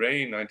Barnett and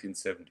Ray,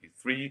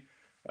 1973.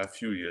 A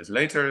few years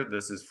later,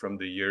 this is from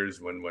the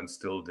years when one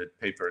still did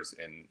papers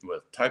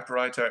with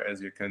typewriter,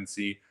 as you can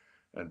see.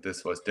 And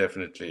this was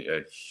definitely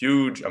a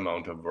huge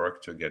amount of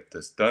work to get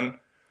this done.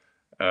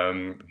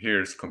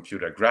 Here's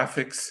computer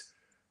graphics.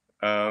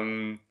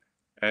 And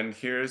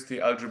here's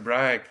the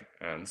algebraic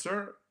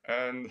answer.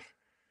 And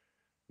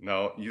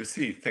now you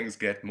see things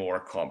get more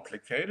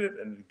complicated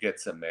and it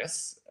gets a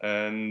mess.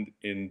 And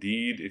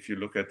indeed, if you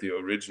look at the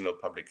original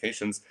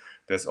publications,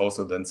 there's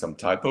also then some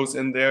typos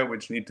in there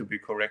which need to be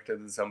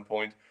corrected at some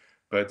point.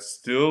 But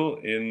still,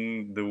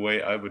 in the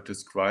way I would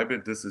describe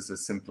it, this is a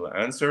simple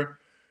answer.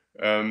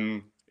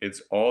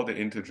 It's all the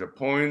integer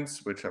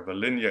points which have a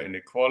linear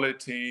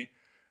inequality.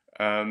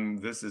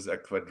 This is a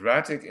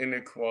quadratic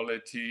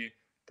inequality.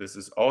 This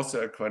is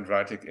also a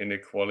quadratic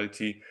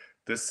inequality.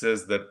 This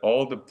says that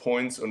all the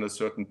points on a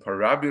certain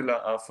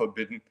parabola are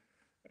forbidden,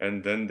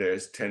 and then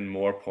there's 10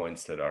 more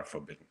points that are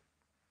forbidden.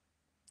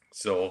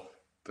 So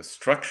the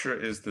structure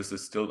is, this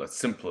is still a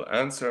simple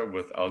answer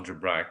with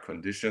algebraic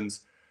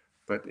conditions,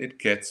 but it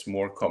gets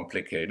more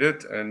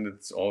complicated, and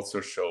it also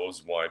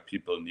shows why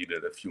people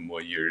needed a few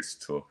more years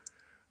to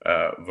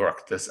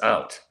work this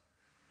out.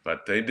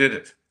 But they did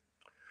it.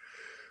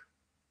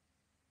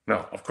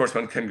 Now, of course,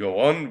 one can go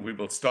on. We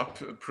will stop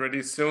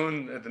pretty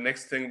soon. The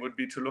next thing would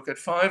be to look at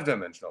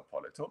 5-dimensional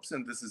polytopes,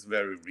 and this is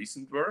very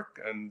recent work.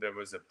 And there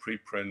was a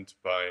preprint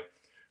by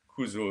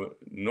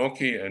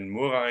Kusunoki and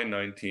Murai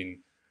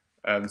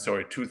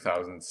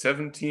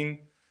 2017,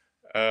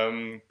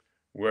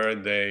 where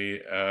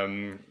they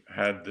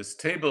had this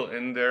table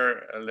in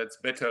there. Let's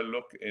better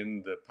look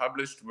in the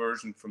published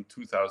version from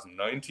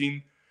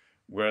 2019,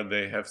 where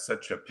they have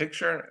such a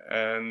picture.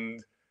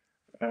 And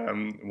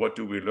what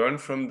do we learn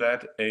from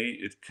that? A,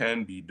 it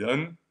can be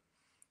done,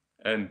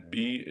 and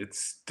B, it's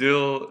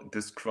still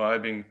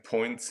describing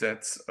point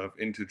sets of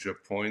integer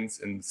points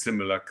in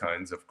similar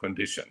kinds of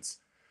conditions.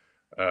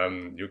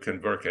 You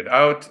can work it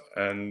out,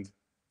 and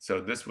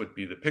so this would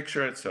be the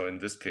picture. So in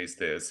this case,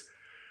 there's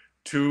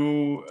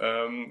 2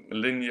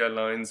 linear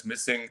lines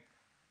missing,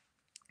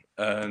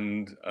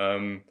 and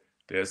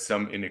there's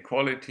some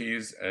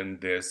inequalities, and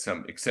there's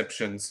some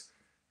exceptions.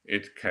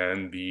 It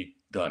can be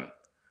done.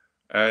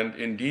 And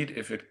indeed,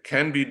 if it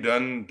can be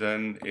done,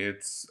 then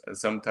it's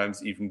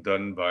sometimes even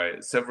done by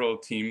several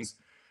teams.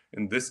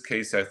 In this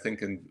case, I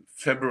think in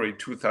February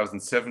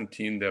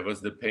 2017, there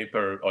was the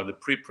paper or the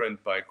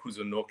preprint by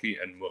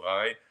Kusunoki and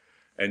Murai.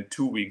 And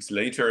 2 weeks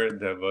later,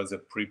 there was a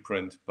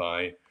preprint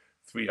by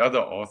 3 other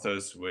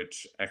authors,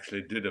 which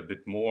actually did a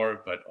bit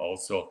more, but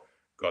also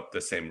got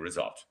the same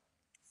result.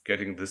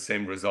 getting the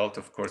same result,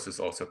 of course, is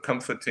also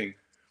comforting,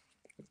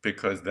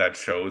 because that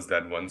shows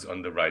that one's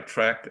on the right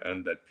track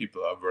and that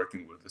people are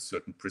working with a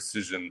certain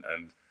precision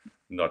and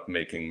not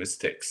making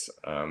mistakes.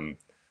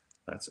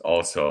 That's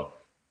also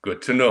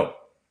good to know.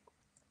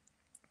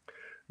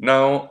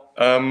 Now,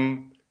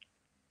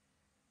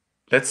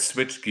 let's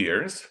switch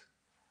gears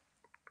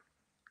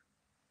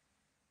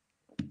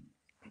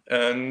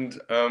and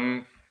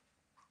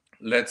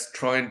let's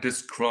try and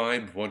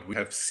describe what we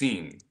have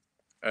seen.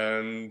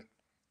 And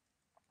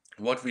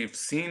what we've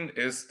seen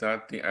is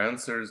that the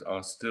answers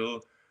are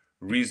still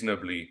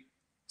reasonably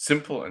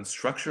simple and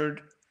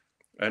structured,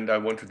 and I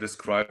want to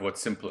describe what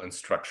simple and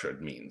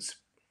structured means.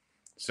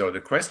 So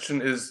the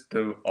question is,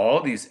 do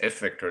all these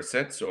F-vector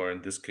sets, or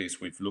in this case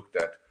we've looked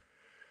at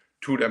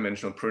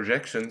two-dimensional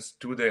projections,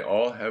 do they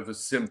all have a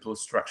simple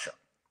structure?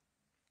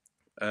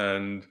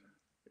 And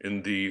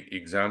in the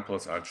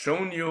examples I've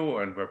shown you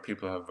and where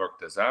people have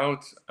worked this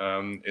out,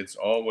 it's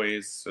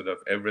always sort of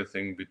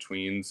everything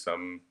between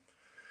some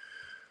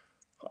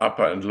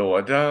upper and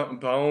lower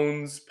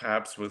bounds,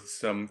 perhaps with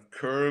some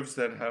curves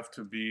that have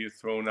to be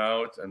thrown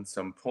out and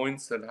some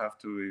points that have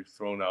to be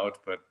thrown out,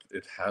 but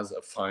it has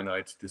a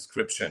finite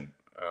description.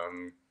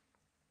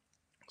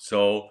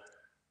 So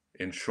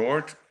in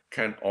short,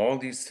 can all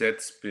these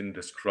sets be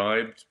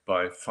described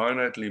by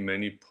finitely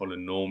many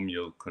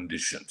polynomial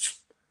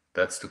conditions?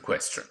 That's the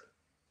question.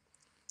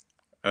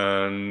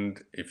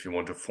 And if you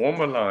want to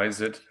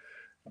formalize it,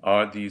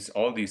 are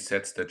all these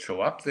sets that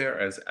show up there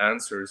as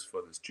answers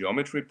for this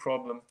geometry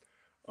problem,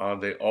 are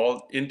they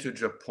all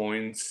integer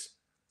points?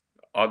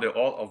 Are they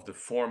all of the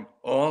form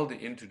all the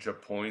integer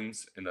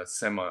points in a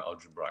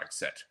semi-algebraic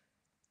set?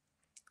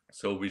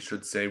 So we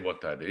should say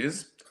what that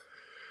is.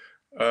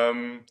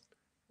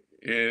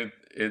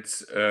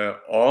 It's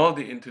all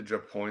the integer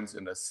points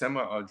in a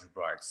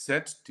semi-algebraic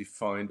set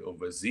defined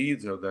over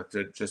Z, so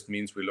that just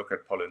means we look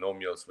at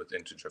polynomials with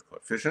integer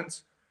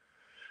coefficients.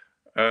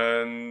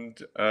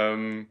 And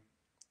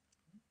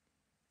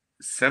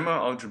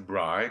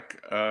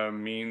semi-algebraic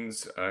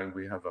means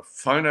we have a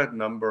finite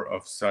number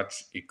of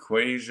such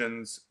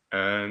equations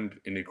and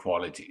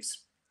inequalities.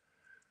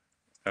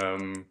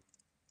 And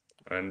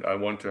I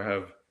want to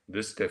have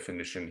this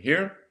definition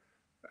here.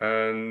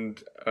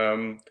 And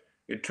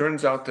it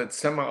turns out that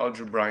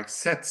semi-algebraic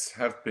sets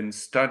have been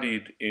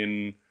studied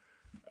in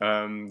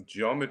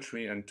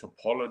geometry and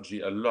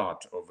topology a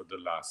lot over the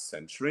last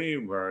century,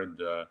 where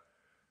the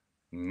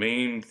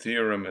main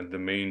theorem and the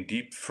main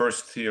deep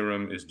first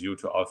theorem is due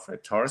to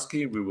Alfred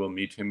Tarski. We will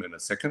meet him in a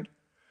second.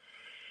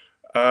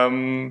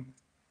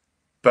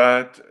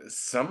 But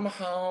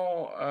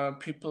somehow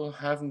people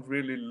haven't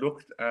really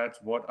looked at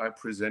what I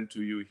present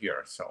to you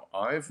here. So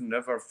I've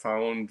never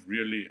found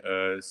really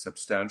a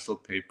substantial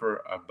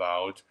paper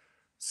about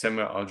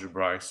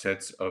semi-algebraic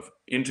sets of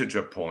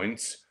integer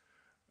points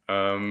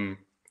the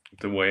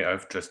way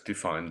I've just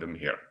defined them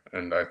here.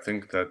 And I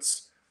think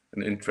that's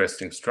an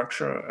interesting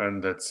structure,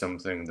 and that's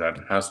something that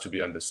has to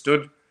be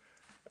understood.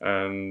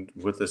 And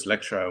with this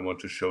lecture, I want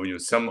to show you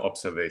some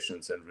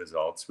observations and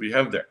results we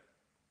have there.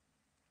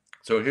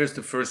 So here's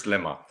the first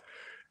lemma.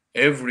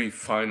 Every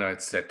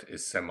finite set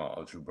is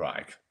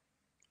semi-algebraic.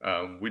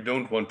 We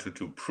don't want to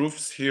do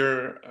proofs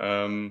here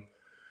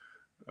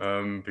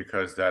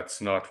because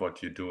that's not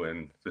what you do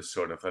in this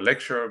sort of a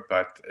lecture,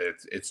 but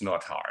it's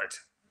not hard.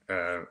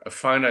 A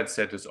finite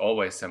set is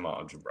always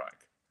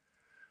semi-algebraic.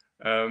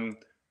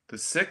 The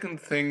second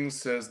thing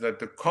says that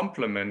the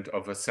complement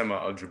of a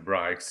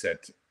semi-algebraic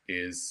set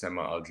is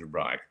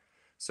semi-algebraic.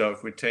 So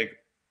if we take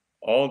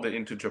all the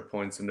integer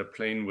points in the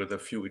plane with a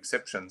few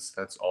exceptions,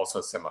 that's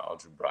also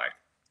semi-algebraic.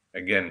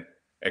 Again,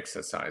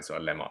 exercise or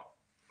lemma.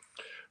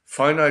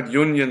 Finite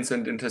unions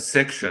and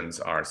intersections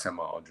are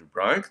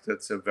semi-algebraic.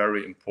 That's a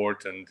very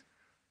important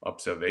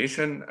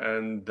observation,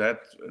 and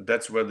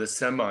that's where the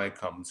semi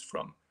comes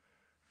from.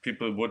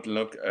 People would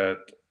look at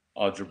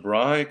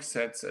algebraic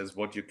sets as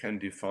what you can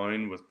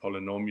define with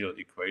polynomial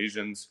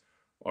equations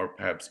or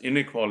perhaps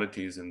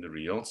inequalities in the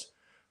reals.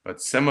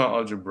 But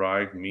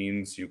semi-algebraic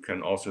means you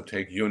can also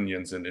take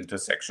unions and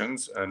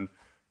intersections, and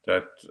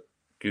that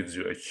gives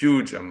you a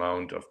huge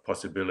amount of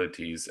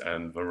possibilities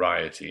and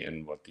variety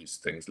in what these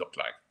things look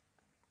like.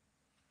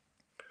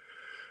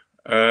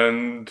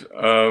 And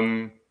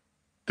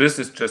this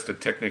is just a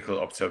technical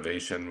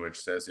observation which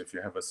says if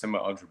you have a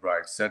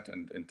semi-algebraic set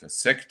and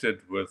intersect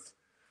it with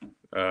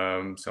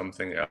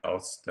something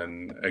else,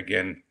 then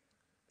again,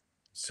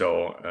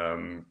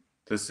 so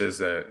this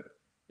is a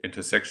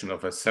intersection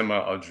of a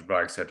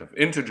semi-algebraic set of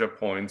integer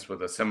points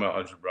with a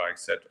semi-algebraic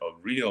set of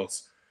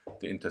reals.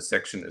 The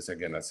intersection is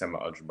again a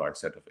semi-algebraic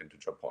set of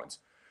integer points.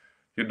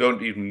 You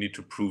don't even need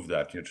to prove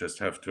that. You just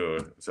have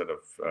to sort of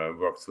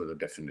work through the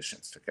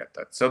definitions to get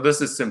that. So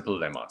this is simple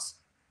lemmas.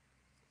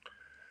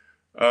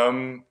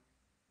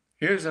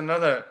 Here's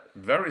another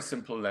very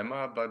simple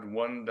lemma, but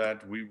one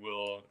that we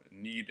will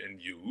need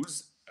and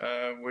use,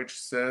 which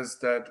says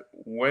that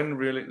when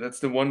really, that's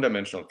the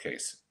one-dimensional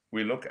case.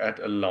 We look at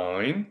a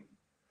line,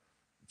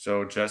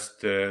 so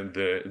just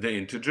the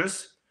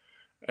integers,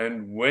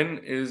 And when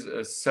is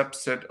a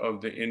subset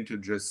of the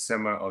integers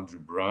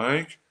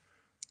semi-algebraic?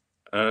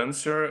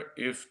 Answer,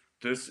 if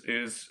this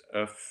is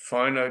a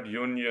finite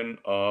union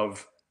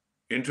of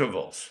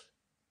intervals.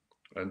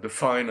 And the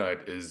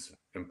finite is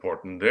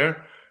important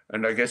there.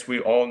 And I guess we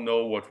all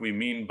know what we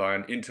mean by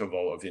an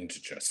interval of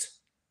integers.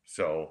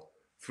 So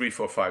 3,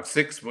 4, 5,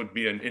 6 would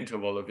be an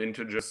interval of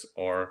integers,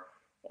 or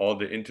all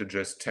the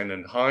integers 10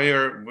 and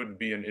higher would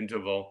be an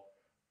interval,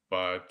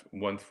 but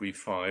 1, 3,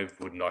 5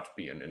 would not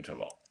be an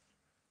interval.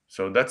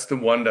 So that's the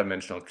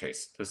one-dimensional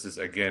case. This is,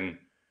 again,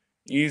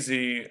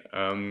 easy.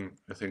 I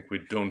think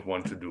we don't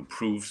want to do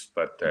proofs,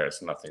 but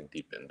there's nothing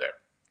deep in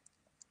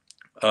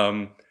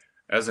there.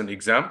 As an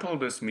example,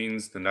 this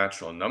means the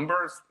natural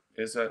numbers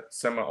is a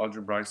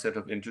semi-algebraic set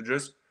of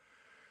integers,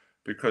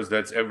 because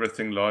that's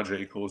everything larger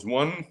equals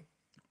 1,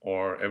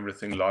 or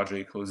everything larger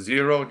equals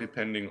 0,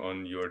 depending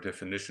on your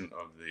definition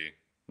of the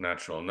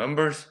natural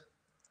numbers.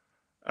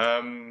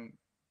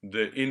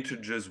 The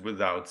integers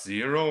without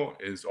 0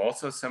 is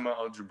also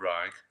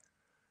semi-algebraic,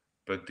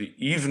 but the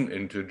even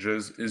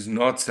integers is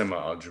not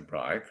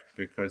semi-algebraic,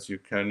 because you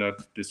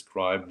cannot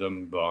describe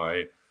them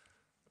by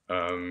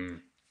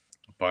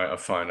a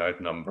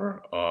finite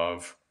number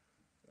of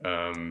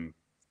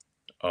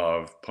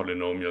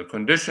polynomial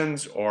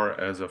conditions,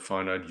 or as a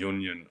finite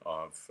union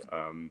of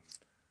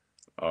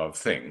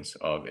things,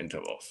 of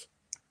intervals.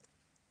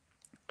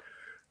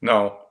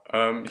 Now,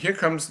 here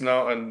comes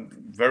now a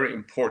very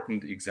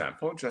important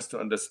example, just to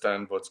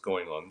understand what's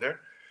going on there.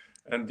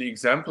 And the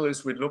example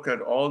is, we look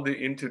at all the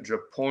integer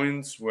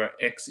points where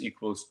x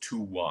equals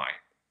 2y.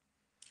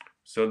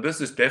 So this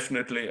is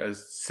definitely a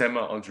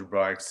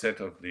semi-algebraic set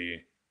of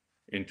the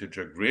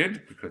integer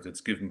grid, because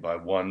it's given by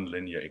one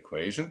linear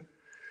equation.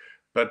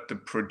 But the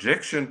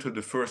projection to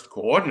the first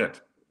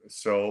coordinate,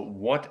 so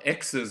what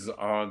x's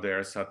are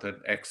there such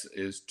that x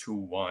is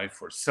 2y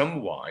for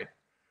some y?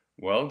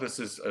 Well, this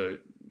is a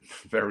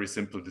very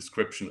simple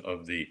description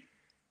of the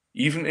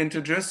even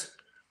integers.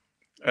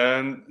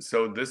 And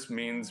so this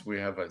means we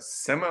have a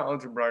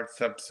semi-algebraic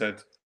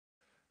subset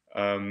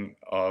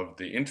of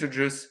the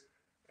integers,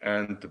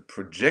 and the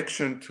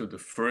projection to the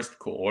first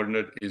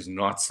coordinate is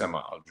not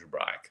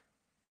semi-algebraic.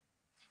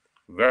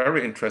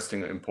 Very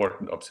interesting and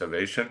important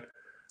observation.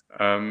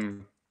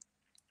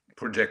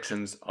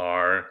 Projections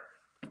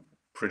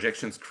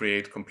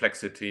create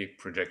complexity.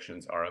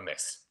 Projections are a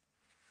mess.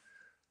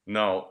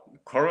 Now,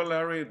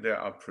 corollary, there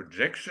are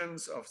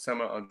projections of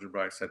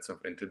semi-algebraic sets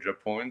of integer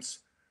points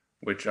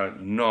which are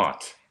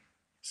not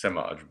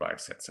semi-algebraic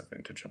sets of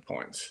integer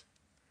points.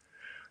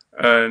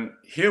 And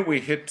here we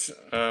hit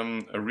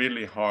a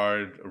really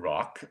hard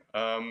rock.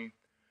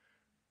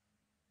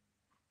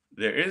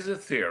 There is a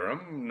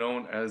theorem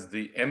known as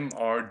the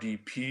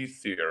MRDP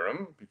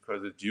theorem,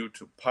 because it's due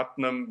to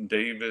Putnam,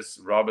 Davis,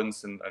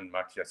 Robinson, and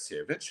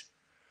Matyasiewicz.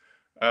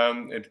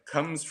 It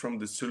comes from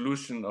the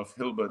solution of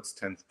Hilbert's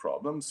 10th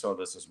problem. So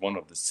this is one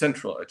of the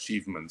central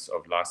achievements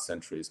of last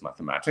century's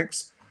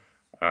mathematics.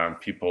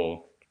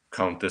 People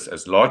count this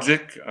as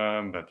logic,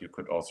 but you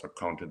could also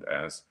count it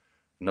as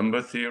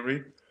number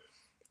theory.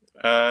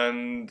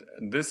 And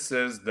this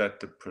says that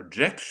the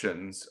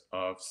projections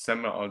of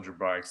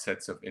semi-algebraic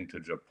sets of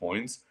integer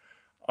points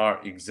are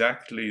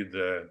exactly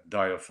the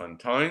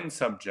Diophantine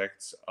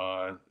subsets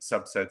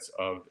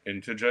of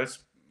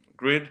integers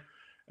grid.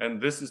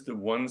 And this is the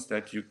ones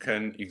that you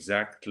can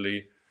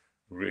exactly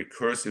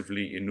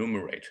recursively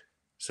enumerate.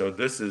 So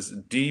this is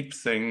deep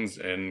things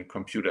in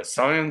computer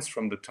science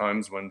from the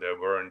times when there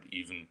weren't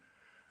even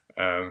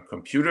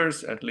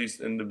computers, at least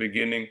in the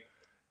beginning.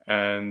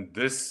 And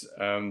this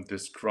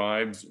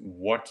describes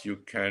what you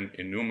can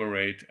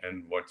enumerate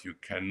and what you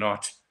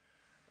cannot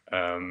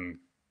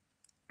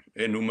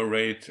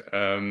enumerate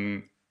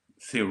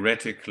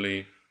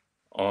theoretically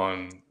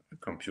on a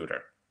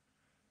computer.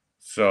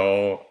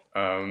 So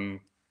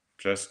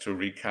just to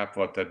recap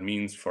what that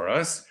means for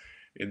us,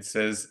 it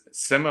says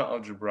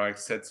semi-algebraic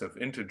sets of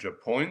integer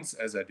points,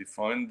 as I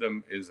defined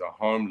them, is a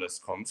harmless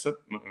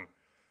concept,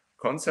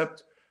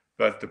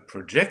 but the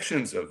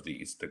projections of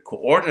these, the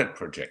coordinate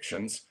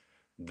projections,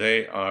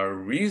 they are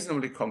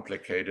reasonably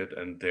complicated,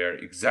 and they're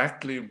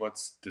exactly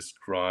what's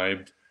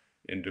described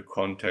in the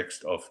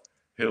context of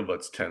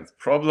Hilbert's 10th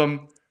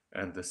problem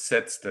and the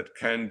sets that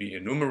can be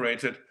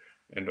enumerated.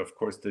 And of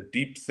course, the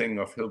deep thing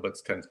of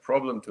Hilbert's 10th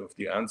problem of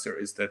the answer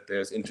is that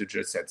there's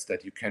integer sets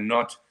that you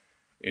cannot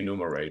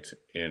enumerate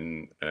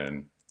in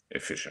an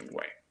efficient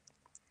way.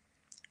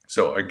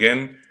 So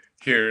again,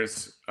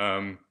 here's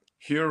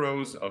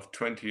heroes of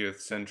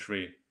 20th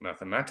century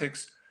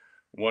mathematics.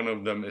 One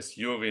of them is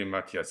Yuri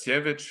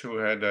Matyasiewicz, who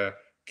had a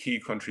key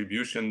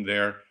contribution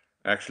there,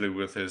 actually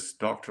with his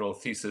doctoral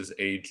thesis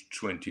age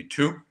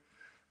 22,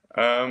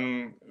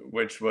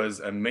 which was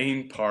a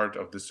main part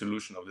of the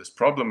solution of this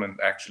problem, and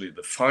actually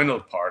the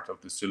final part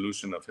of the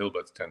solution of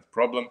Hilbert's 10th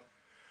problem.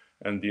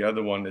 And the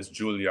other one is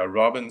Julia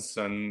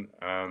Robinson,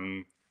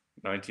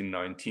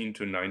 1919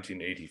 to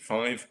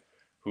 1985,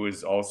 who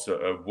is also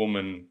a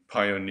woman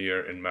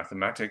pioneer in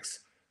mathematics.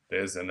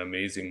 There's an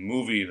amazing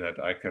movie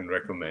that I can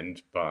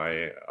recommend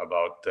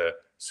about the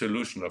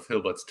solution of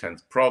Hilbert's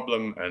 10th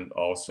problem, and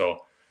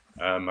also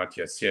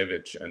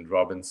Matyasiewicz and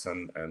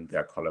Robinson and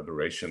their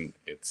collaboration.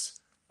 It's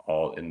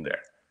all in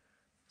there.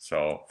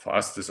 So for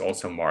us, this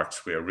also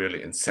marks we are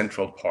really in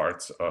central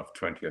parts of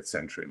 20th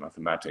century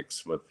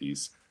mathematics with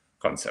these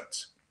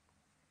concepts.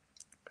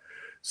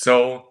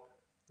 So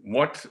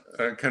what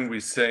can we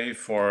say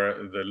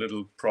for the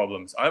little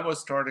problems? I was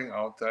starting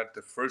out that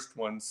the first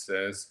one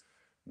says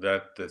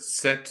that the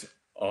set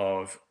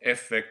of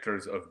f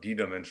vectors of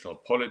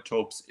d-dimensional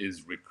polytopes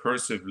is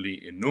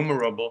recursively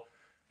enumerable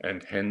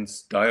and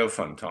hence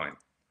Diophantine.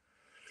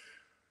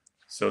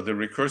 So the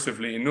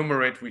recursively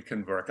enumerate we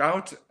can work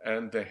out,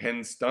 and the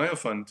hence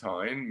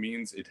Diophantine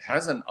means it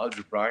has an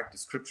algebraic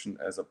description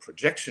as a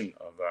projection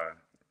of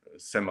a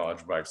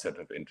semi-algebraic set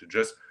of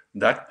integers.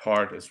 That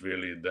part is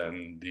really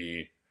then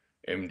the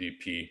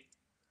MDP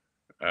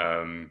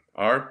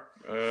R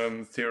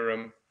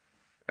theorem.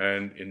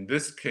 And in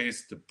this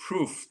case, the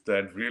proof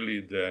that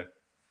really the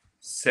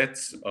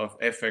sets of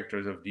f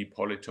vectors of d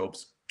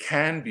polytopes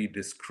can be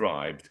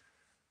described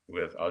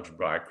with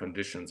algebraic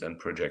conditions and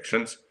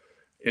projections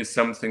is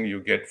something you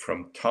get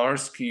from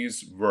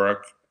Tarski's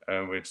work,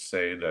 which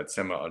say that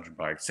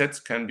semi-algebraic sets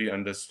can be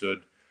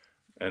understood.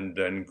 And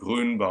then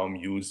Grünbaum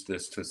used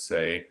this to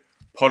say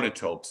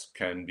polytopes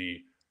can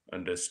be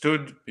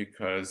understood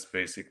because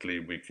basically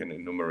we can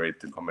enumerate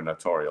the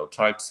combinatorial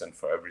types, and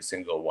for every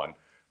single one,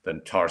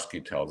 then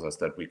Tarski tells us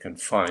that we can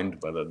find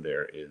whether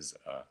there is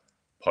a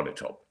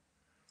polytope.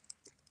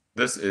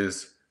 This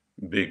is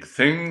big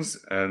things,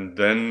 and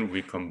then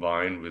we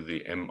combine with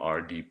the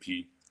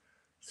MRDP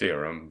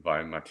theorem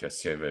by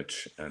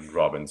Matyasiewicz and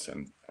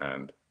Robinson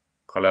and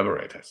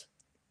collaborators.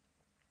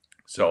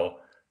 So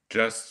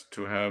just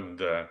to have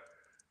the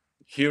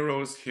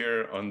heroes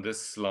here on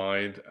this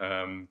slide,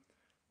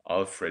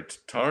 Alfred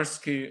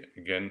Tarski,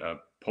 again a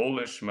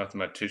Polish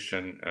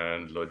mathematician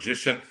and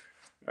logician,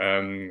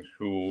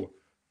 who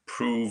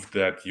proved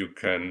that you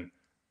can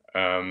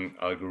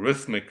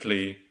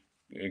algorithmically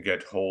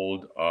get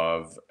hold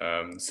of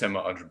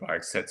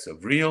semi-algebraic sets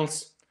of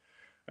reals,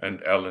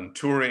 and Alan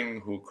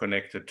Turing, who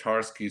connected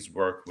Tarski's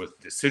work with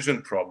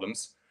decision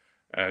problems.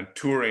 And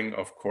Turing,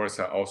 of course,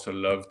 I also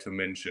love to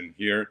mention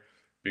here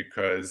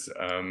because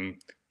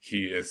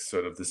he is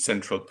sort of the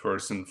central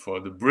person for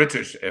the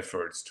British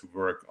efforts to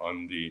work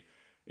on the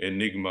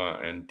Enigma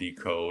and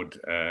decode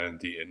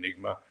the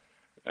Enigma.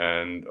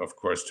 And of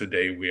course,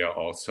 today we are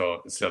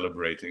also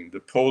celebrating the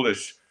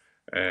Polish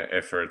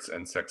efforts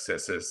and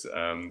successes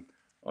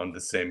on the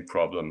same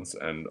problems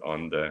and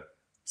on the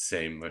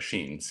same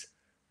machines.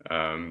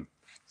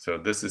 So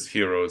this is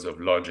heroes of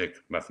logic,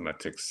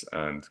 mathematics,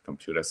 and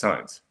computer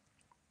science.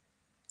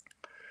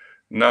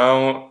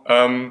 Now,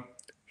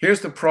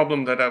 here's the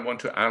problem that I want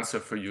to answer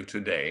for you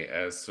today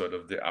as sort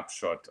of the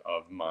upshot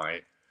of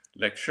my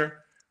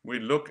lecture. We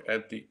look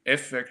at the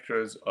f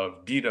vectors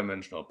of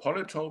d-dimensional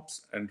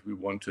polytopes, and we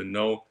want to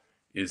know,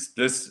 is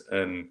this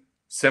a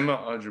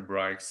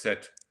semi-algebraic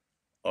set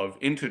of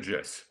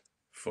integers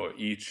for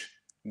each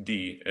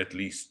d at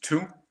least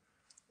 2?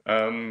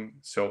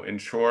 So in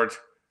short,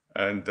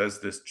 and does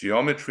this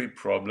geometry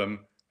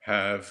problem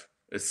have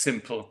a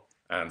simple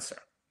answer?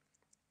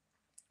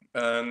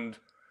 And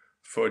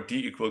for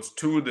d equals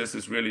 2, this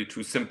is really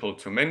too simple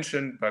to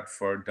mention, but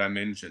for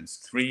dimensions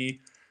 3,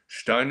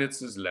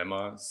 Steinitz's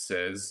lemma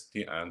says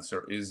the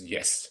answer is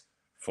yes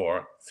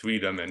for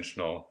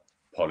 3-dimensional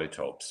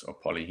polytopes or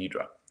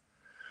polyhedra.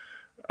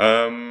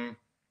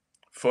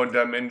 For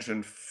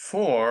dimension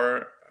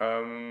 4,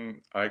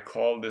 I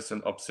call this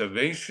an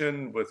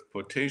observation with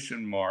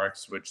quotation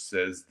marks, which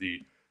says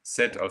the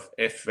set of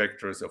f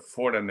vectors of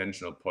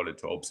 4-dimensional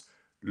polytopes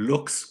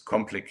looks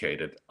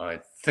complicated. I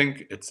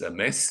think it's a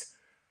mess,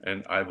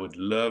 and I would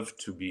love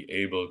to be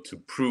able to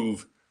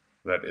prove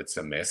that it's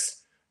a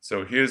mess.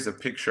 So here's a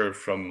picture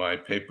from my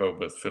paper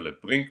with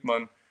Philip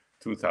Brinkmann,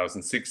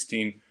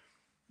 2016.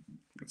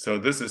 So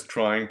this is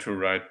trying to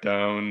write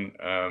down,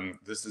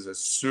 this is a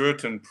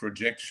certain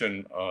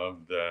projection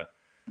of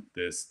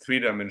this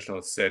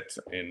 3-dimensional set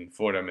in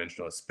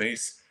 4-dimensional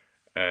space.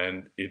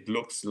 And it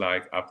looks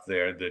like up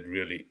there that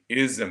really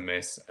is a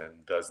mess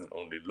and doesn't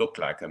only look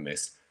like a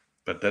mess,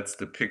 but that's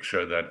the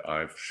picture that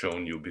I've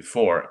shown you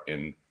before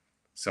in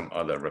some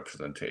other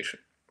representation.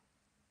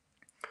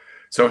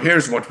 So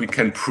here's what we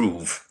can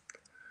prove.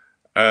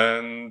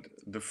 And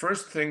the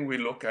first thing we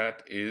look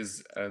at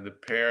is the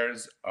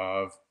pairs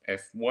of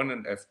F1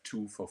 and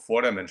F2 for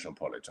 4-dimensional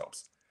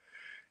polytopes.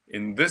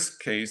 In this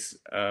case,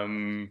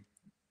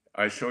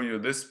 I show you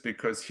this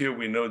because here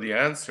we know the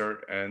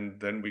answer, and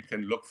then we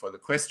can look for the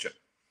question.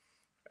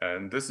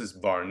 And this is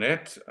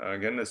Barnett,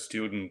 again, a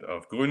student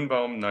of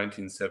Grünbaum,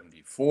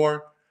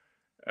 1974,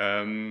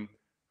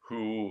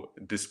 who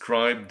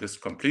described this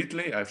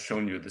completely. I've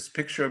shown you this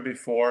picture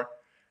before,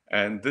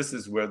 and this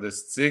is where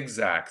this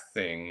zigzag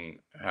thing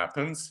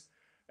happens.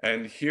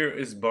 And here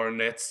is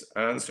Barnett's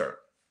answer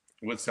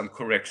with some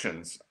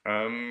corrections.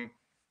 And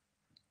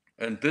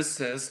this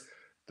says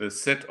the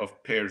set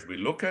of pairs we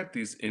look at,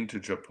 these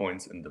integer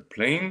points in the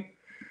plane,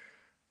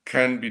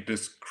 can be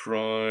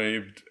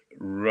described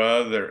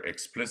rather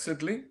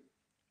explicitly,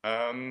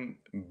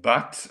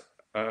 but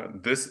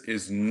this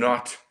is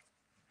not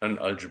an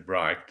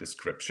algebraic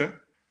description,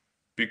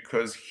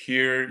 because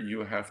here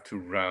you have to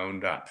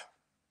round up.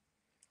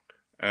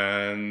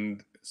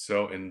 And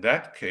so in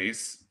that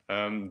case,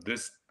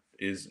 this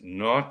is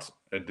not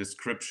a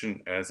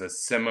description as a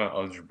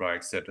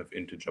semi-algebraic set of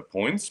integer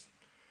points.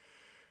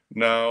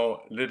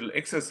 Now, little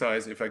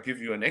exercise, if I give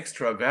you an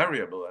extra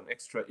variable, an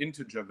extra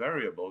integer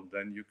variable,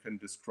 then you can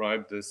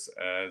describe this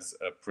as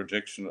a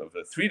projection of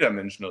a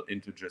three-dimensional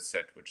integer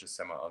set, which is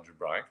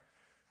semi-algebraic.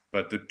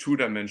 But the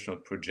two-dimensional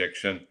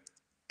projection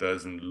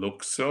doesn't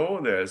look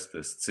so. There's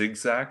this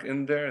zigzag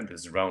in there and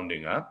this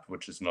rounding up,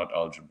 which is not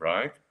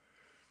algebraic.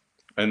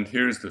 And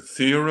here's the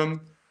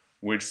theorem,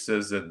 which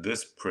says that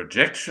this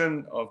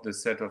projection of the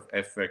set of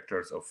f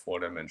vectors of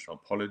four-dimensional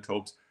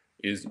polytopes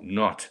is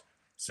not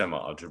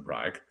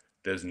semi-algebraic.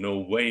 There's no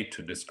way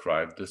to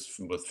describe this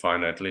with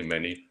finitely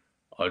many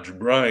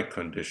algebraic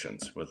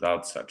conditions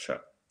without such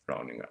a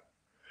rounding up.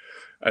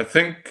 I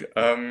think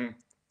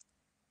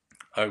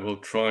I will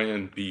try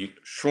and be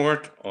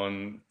short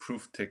on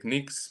proof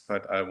techniques,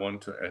 but I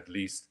want to at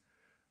least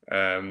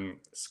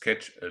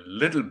sketch a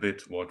little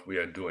bit what we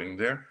are doing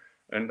there.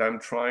 And I'm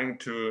trying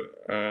to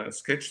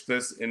sketch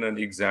this in an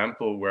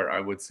example where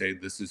I would say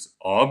this is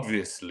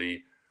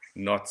obviously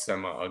not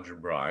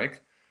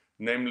semi-algebraic,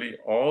 namely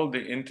all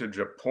the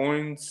integer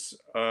points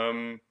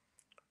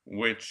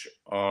which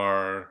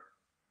are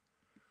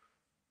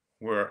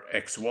where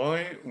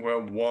xy, where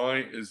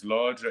y is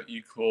larger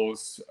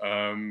equals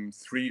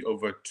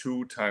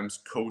 3/2 times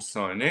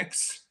cosine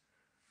x,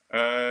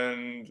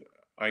 and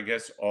I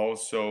guess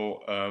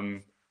also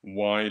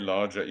y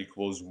larger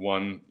equals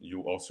 1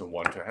 you also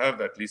want to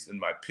have. At least in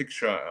my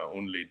picture I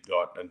only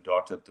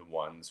dotted the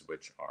ones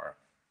which are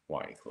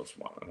y equals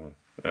 1,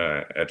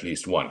 at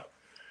least 1.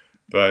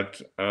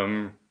 But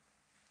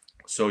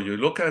so you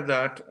look at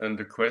that and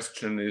the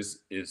question is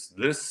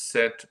this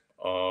set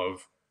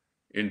of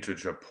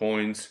integer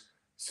points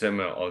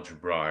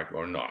semi-algebraic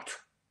or not?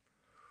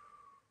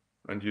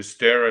 And you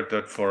stare at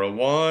that for a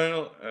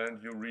while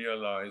and you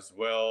realize,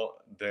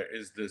 well, there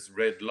is this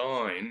red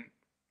line,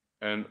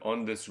 and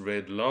on this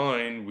red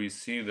line we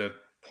see that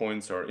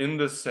points are in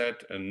the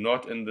set and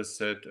not in the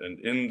set and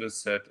in the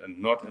set and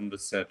not in the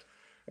set.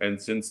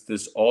 And since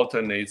this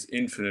alternates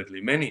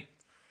infinitely many,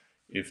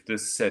 if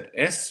this set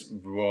S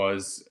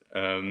was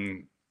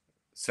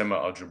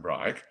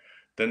semi-algebraic,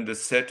 then the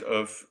set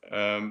of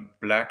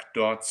black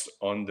dots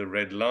on the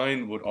red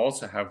line would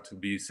also have to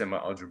be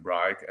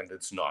semi-algebraic, and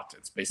it's not.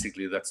 It's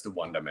basically, that's the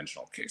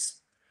one-dimensional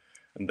case.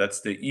 And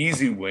that's the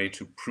easy way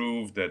to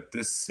prove that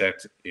this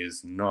set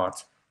is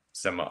not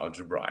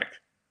semi-algebraic.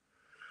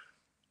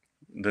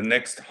 The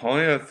next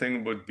higher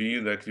thing would be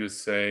that you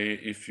say,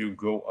 if you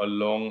go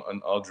along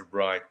an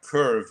algebraic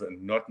curve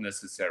and not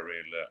necessarily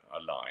a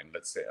line,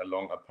 let's say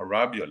along a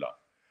parabola,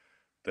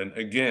 then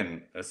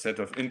again, a set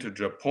of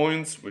integer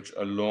points which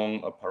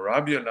along a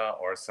parabola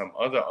or some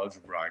other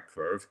algebraic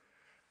curve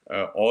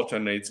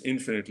alternates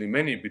infinitely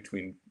many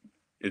between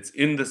it's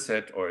in the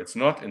set or it's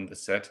not in the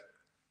set,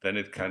 then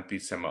it can't be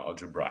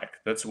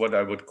semi-algebraic. That's what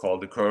I would call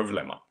the curve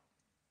lemma.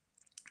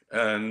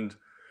 And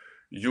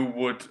you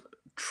would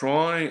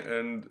try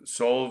and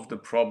solve the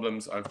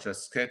problems I've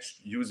just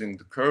sketched using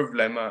the curve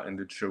lemma, and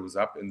it shows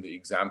up in the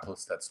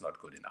examples. That's not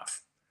good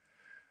enough.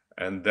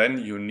 And then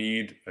you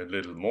need a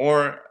little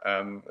more.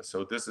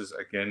 So this is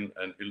again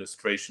an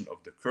illustration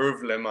of the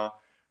curve lemma,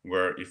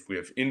 where if we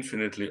have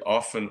infinitely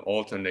often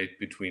alternate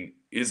between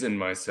is in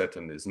my set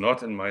and is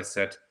not in my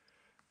set,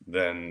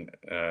 then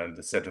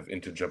the set of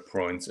integer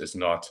points is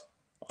not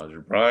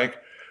algebraic.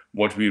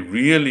 What we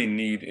really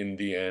need in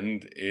the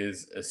end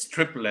is a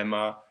strip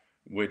lemma,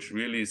 which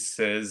really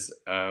says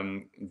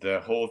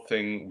the whole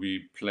thing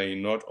we play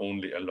not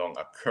only along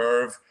a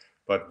curve,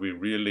 but we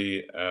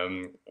really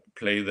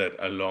play that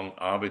along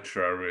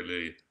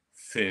arbitrarily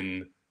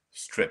thin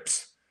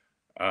strips.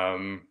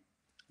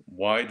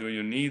 Why do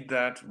you need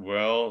that?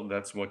 Well,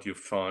 that's what you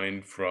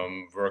find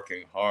from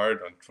working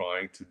hard on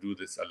trying to do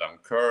this along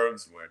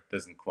curves where it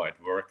doesn't quite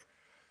work.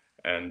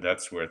 And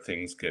that's where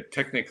things get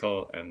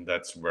technical, and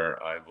that's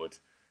where I would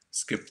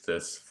skip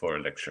this for a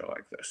lecture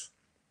like this.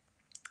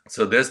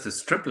 So there's the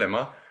strip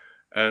lemma,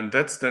 and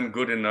that's then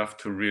good enough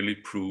to really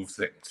prove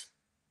things.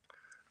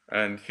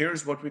 And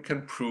here's what we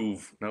can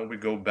prove. Now we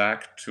go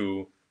back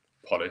to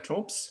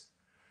polytopes,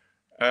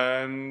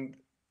 and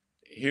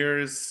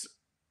here's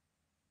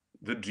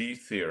the G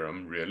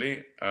theorem,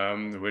 really,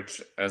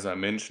 which, as I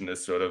mentioned,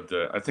 is sort of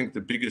I think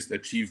the biggest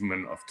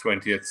achievement of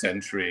 20th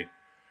century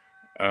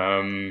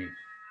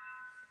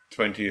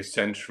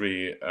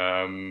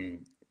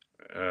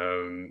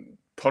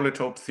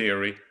polytope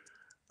theory,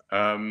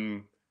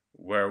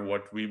 where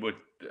what we would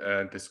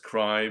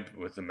describe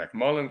with the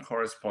Macmullen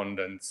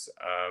correspondence,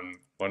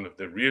 one of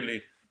the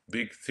really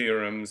big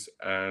theorems,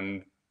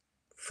 and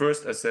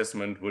first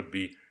assessment would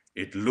be,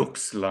 it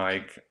looks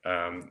like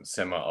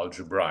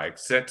semi-algebraic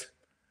set.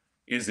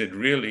 Is it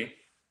really?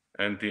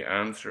 And the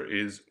answer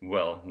is,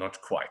 well,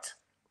 not quite.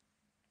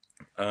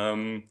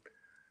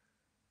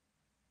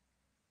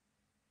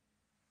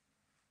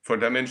 For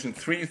dimension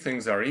 3,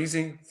 things are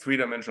easy.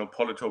 3-dimensional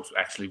polytopes,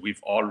 actually,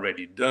 we've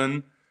already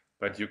done,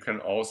 but you can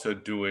also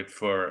do it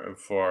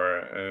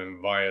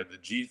via the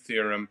G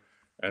theorem.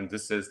 And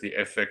this is the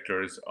F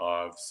vectors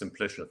of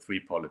simplicial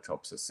 3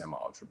 polytopes as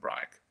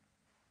semi-algebraic.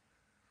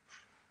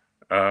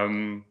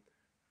 The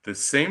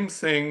same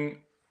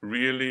thing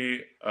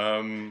really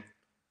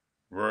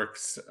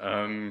works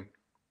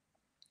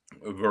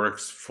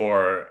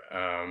for,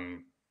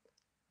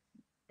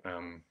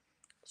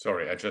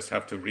 sorry, I just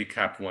have to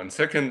recap 1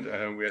 second.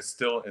 We're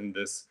still in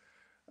this,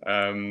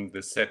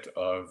 the set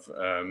of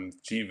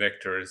G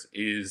vectors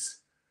is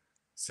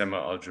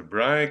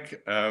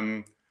semi-algebraic.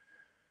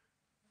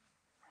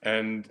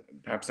 And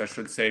perhaps I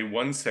should say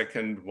 1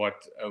 second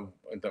what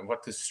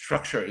the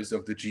structure is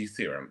of the G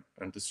theorem.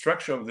 And the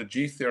structure of the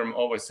G theorem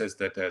always says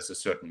that there's a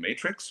certain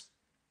matrix.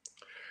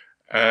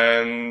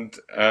 And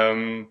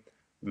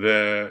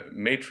the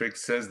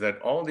matrix says that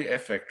all the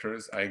F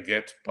vectors I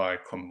get by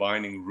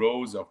combining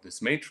rows of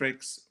this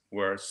matrix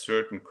where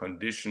certain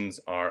conditions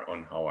are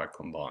on how I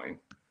combine.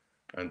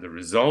 And the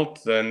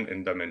result then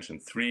in dimension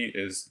 3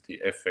 is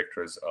the F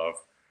vectors of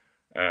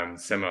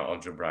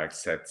semi-algebraic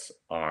sets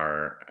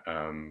are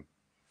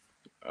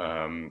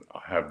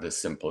have this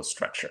simple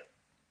structure.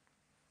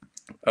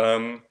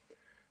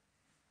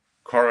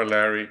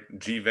 Corollary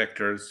G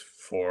vectors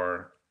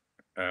for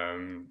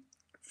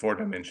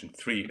dimension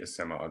 3 is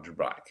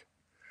semi-algebraic.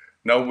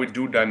 Now we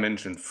do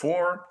dimension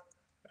 4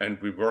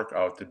 and we work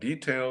out the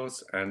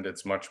details, and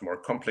it's much more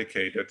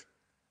complicated.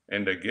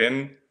 And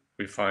again,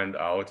 we find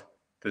out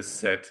this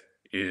set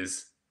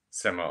is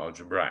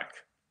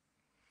semi-algebraic.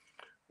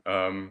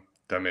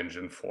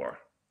 Dimension 4.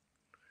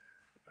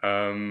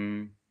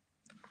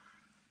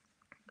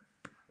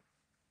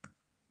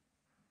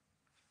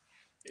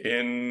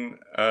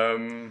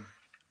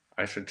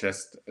 I should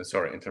just,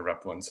 sorry,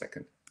 interrupt 1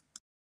 second.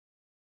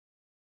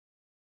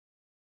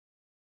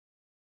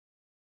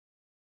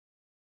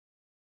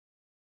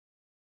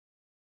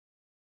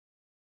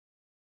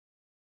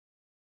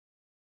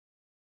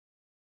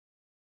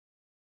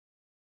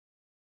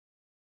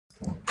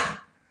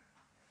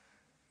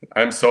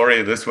 I'm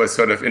sorry, this was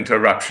sort of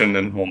interruption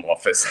in home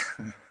office,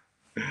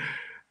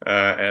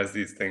 as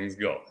these things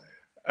go.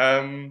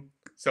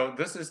 So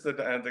this is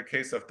the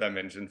case of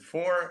dimension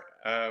 4.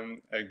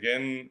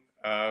 Again,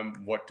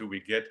 what do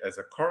we get as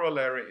a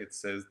corollary? It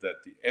says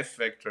that the F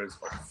vectors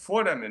of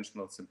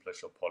 4-dimensional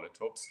simplicial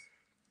polytopes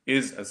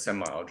is a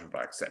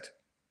semi-algebraic set.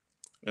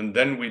 And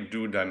then we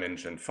do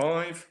dimension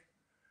 5.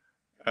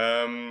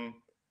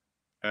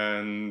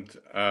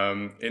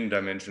 In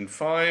dimension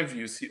 5,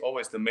 you see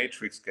always the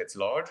matrix gets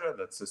larger.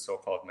 That's the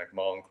so-called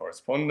McMullen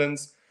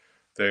correspondence.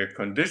 The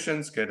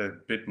conditions get a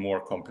bit more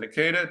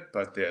complicated,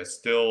 but they're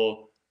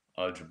still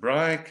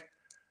algebraic.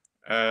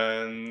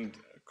 And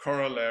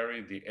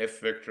corollary, the F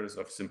vectors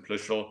of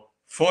simplicial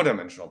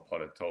 4-dimensional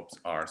polytopes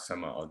are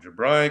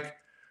semi-algebraic.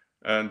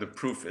 And the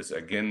proof is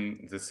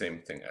again the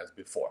same thing as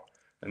before.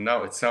 And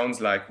now it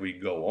sounds like we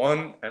go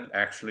on, and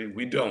actually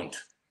we don't.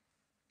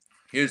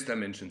 Here's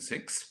dimension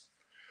 6.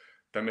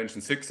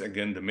 Dimension 6,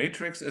 again, the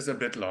matrix is a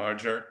bit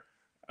larger.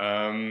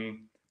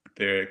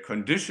 The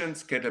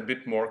conditions get a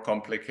bit more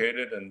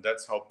complicated, and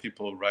that's how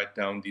people write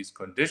down these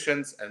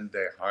conditions, and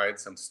they hide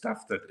some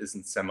stuff that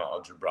isn't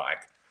semi-algebraic.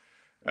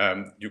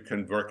 You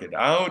can work it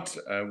out.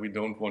 We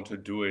don't want to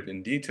do it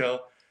in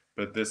detail,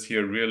 but this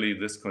here really,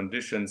 this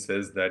condition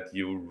says that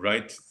you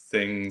write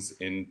things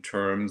in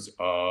terms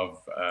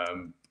of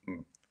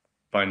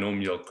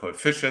binomial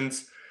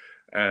coefficients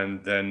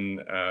and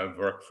then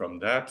work from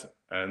that.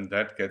 And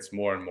that gets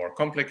more and more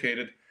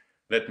complicated.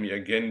 Let me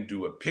again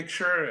do a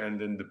picture.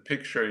 And in the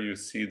picture, you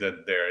see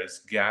that there is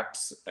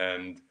gaps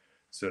and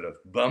sort of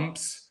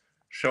bumps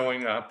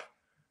showing up.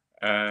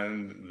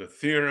 And the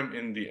theorem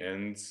in the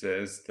end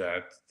says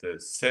that the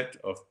set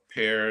of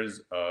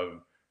pairs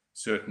of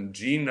certain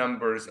G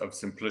numbers of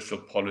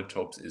simplicial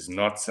polytopes is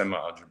not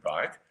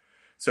semi-algebraic.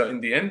 So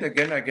in the end,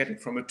 again, I get it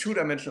from a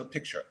 2-dimensional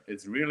picture.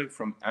 It's really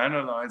from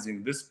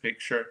analyzing this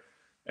picture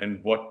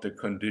and what the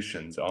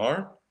conditions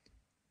are.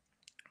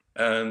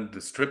 And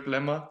the strip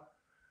lemma.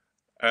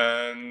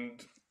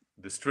 And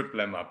the strip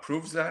lemma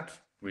proves that.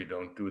 We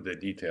don't do the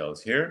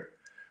details here.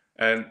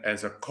 And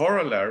as a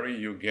corollary,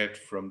 you get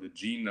from the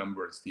G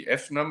numbers the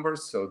F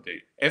numbers. So the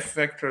F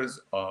vectors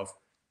of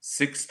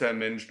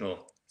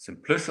 6-dimensional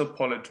simplicial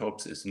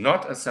polytopes is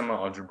not a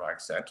semi-algebraic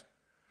set.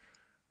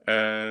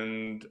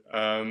 And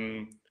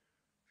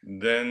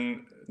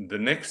then the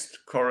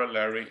next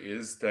corollary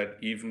is that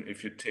even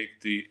if you take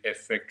the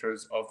F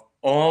vectors of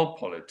all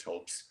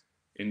polytopes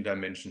in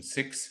dimension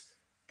 6,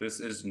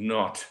 this is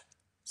not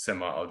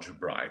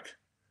semi-algebraic.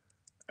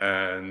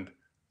 And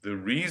the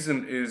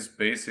reason is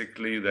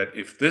basically that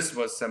if this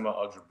was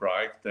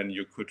semi-algebraic, then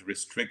you could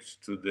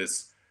restrict to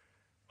this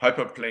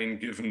hyperplane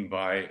given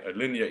by a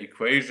linear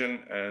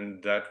equation,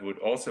 and that would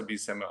also be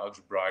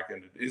semi-algebraic,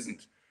 and it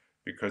isn't,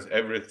 because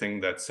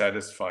everything that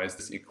satisfies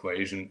this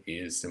equation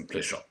is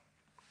simplicial.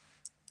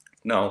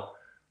 Now,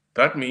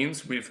 that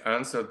means we've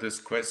answered this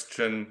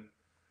question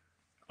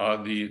are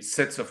the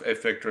sets of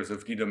F vectors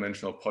of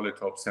d-dimensional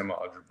polytope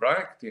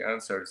semi-algebraic? The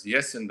answer is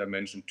yes in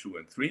dimension 2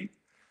 and 3.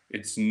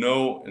 It's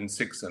no in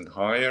 6 and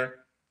higher.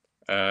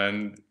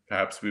 And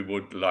perhaps we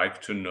would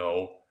like to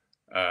know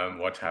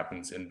what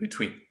happens in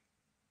between.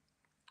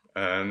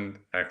 And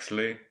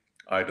actually,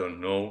 I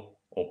don't know,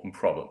 open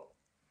problem.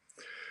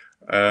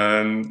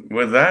 And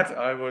with that,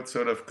 I would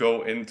sort of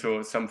go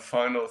into some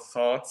final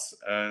thoughts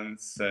and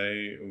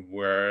say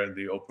where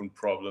the open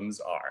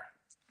problems are.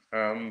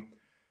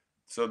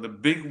 So the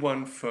big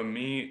one for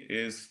me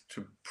is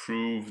to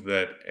prove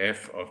that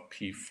f of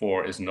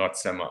P4 is not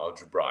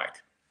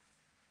semi-algebraic.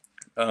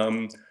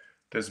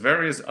 There's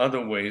various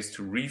other ways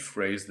to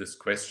rephrase this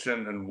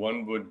question, and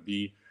one would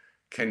be,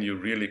 can you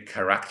really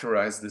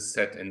characterize this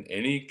set in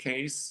any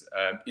case?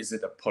 Is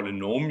it a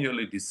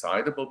polynomially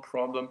decidable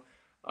problem?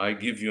 I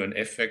give you an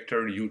F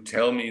vector, you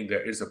tell me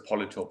there is a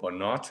polytope or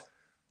not,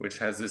 which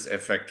has this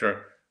F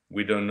vector.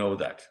 We don't know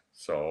that.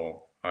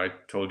 So I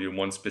told you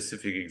one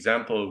specific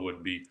example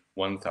would be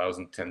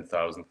 1,000,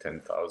 10,000,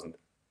 10,000,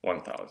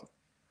 1,000.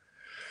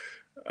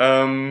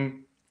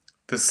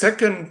 The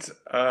second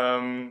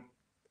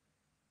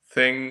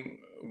thing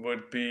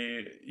would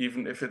be,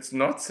 even if it's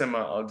not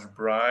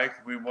semi-algebraic,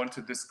 we want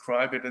to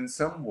describe it in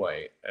some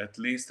way, at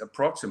least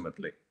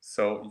approximately.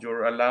 So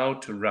you're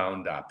allowed to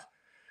round up.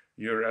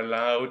 You're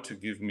allowed to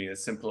give me a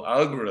simple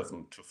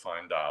algorithm to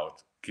find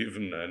out,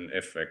 given an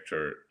F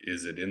vector,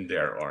 is it in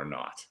there or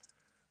not?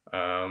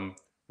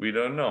 We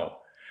don't know.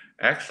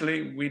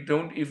 Actually, we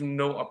don't even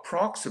know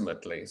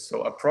approximately.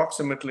 So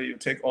approximately, you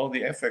take all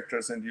the F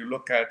vectors and you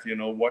look at,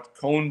 what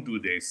cone do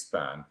they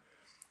span?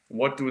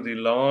 What do the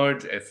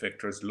large F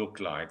vectors look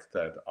like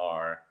that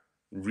are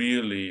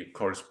really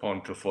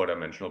correspond to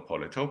four-dimensional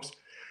polytopes?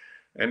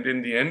 And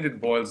in the end, it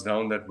boils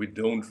down that we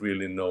don't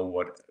really know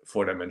what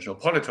four-dimensional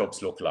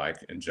polytopes look like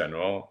in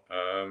general.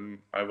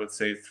 I would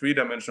say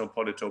three-dimensional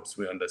polytopes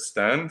we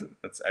understand.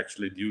 That's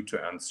actually due to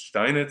Ernst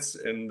Steinitz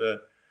in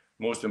the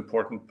most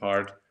important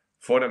part.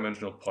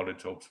 Four-dimensional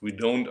polytopes we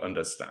don't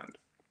understand.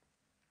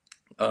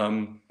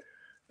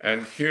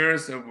 And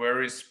here's a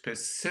very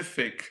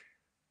specific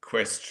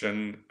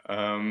question,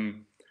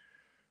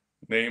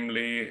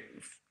 namely,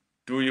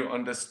 do you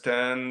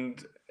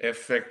understand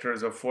F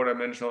vectors of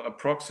four-dimensional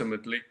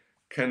approximately?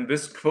 Can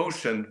this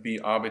quotient be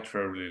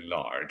arbitrarily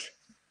large?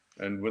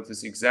 And with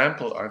this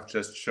example I've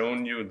just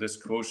shown you, this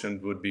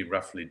quotient would be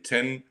roughly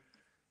 10.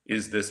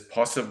 Is this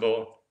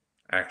possible?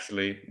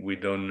 Actually, we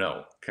don't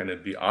know. Can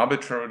it be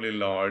arbitrarily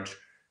large?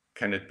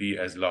 Can it be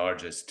as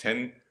large as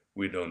 10?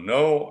 We don't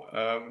know,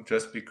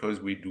 just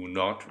because we do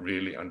not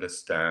really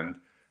understand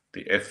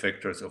the F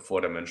vectors of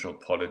four-dimensional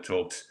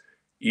polytopes,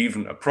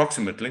 even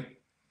approximately.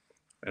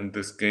 And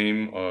this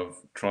game of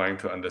trying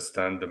to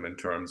understand them in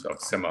terms of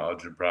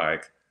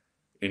semi-algebraic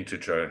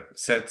integer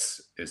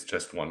sets is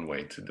just one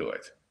way to do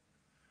it.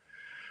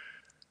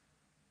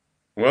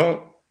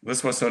 Well,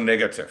 this was so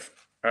negative.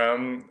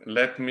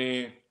 Let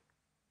me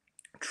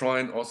try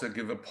and also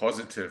give a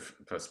positive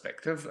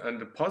perspective. And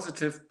the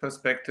positive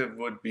perspective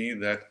would be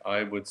that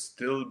I would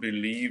still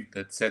believe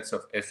that sets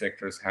of F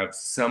vectors have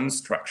some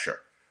structure.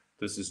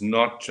 This is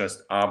not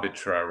just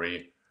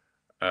arbitrary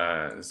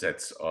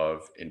sets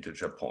of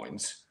integer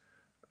points.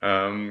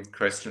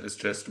 Question is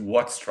just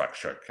what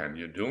structure can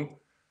you do?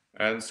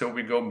 And so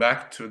we go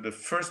back to the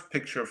first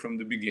picture from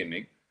the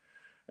beginning.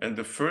 And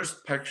the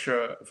first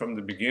picture from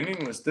the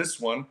beginning was this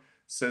one,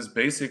 says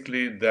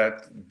basically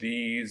that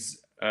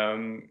these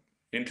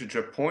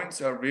integer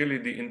points are really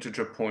the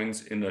integer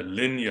points in a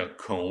linear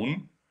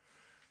cone,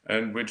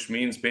 and which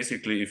means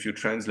basically if you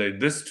translate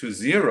this to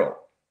 0,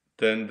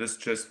 then this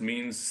just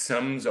means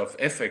sums of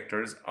F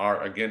vectors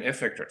are again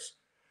F vectors.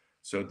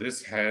 So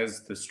this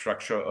has the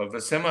structure of a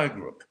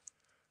semigroup.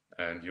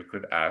 And you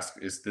could ask,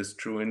 is this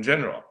true in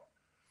general?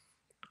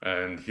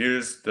 And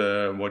here's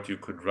what you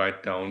could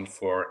write down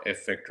for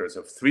F vectors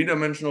of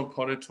three-dimensional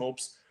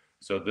polytopes.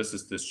 So this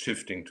is this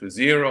shifting to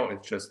 0.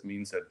 It just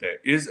means that there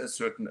is a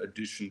certain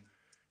addition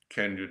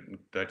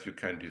that you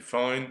can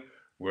define,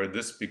 where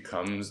this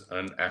becomes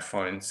an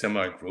affine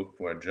semigroup,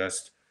 where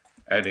just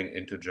adding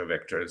integer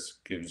vectors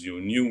gives you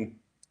new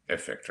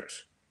F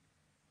vectors.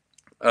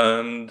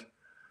 And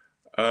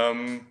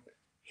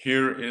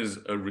here is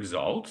a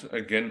result,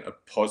 again, a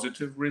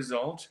positive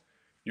result.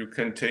 You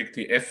can take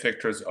the F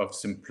vectors of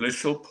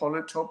simplicial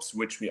polytopes,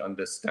 which we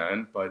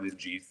understand by the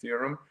G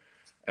theorem,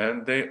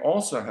 and they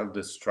also have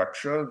the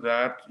structure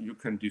that you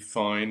can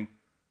define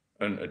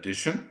an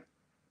addition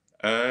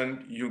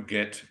and you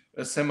get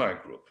a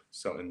semigroup.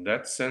 So in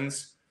that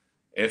sense,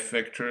 F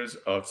vectors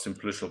of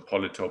simplicial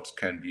polytopes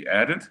can be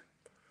added.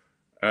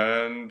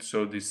 And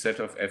so the set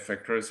of F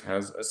vectors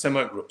has a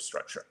semigroup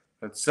structure,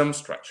 that's some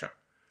structure.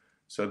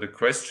 So the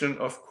question,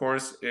 of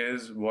course,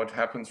 is what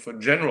happens for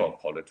general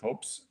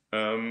polytopes?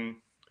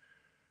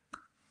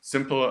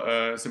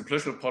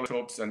 Simplicial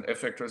polytopes and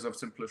F vectors of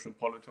simplicial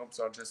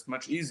polytopes are just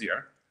much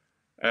easier.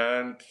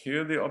 And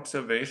here the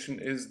observation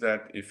is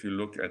that if you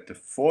look at the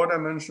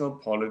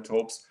four-dimensional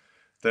polytopes,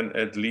 then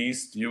at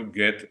least you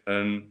get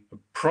an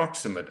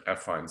approximate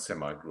affine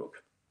semigroup.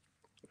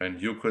 And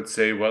you could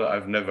say, well,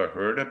 I've never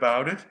heard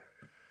about it.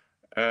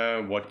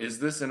 What is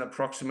this, an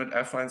approximate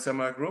affine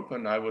semigroup?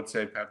 And I would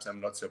say, perhaps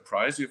I'm not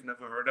surprised you've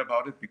never heard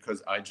about it,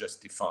 because I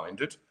just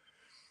defined it.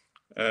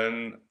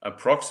 An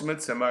approximate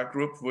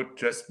semigroup would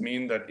just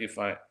mean that if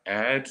I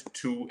add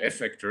two f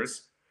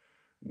vectors,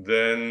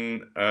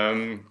 then,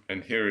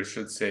 and here it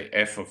should say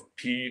f of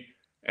p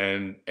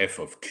and f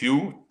of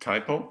q,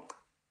 typo,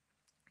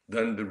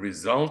 then the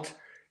result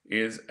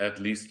is at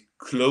least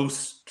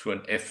close to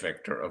an f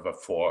vector of a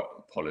 4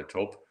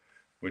 polytope,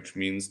 which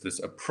means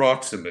this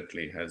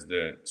approximately has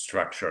the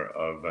structure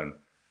of an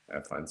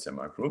affine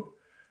semigroup.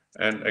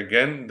 And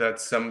again,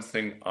 that's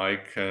something I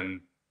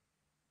can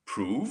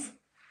prove.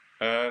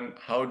 And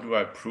how do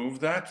I prove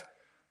that?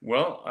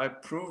 Well, I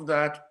prove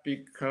that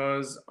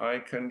because I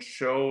can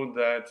show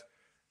that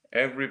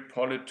every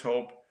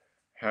polytope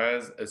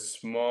has a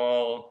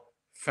small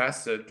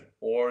facet,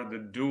 or the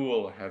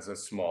dual has a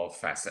small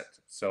facet.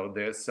 So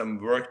there's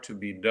some work to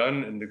be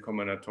done in the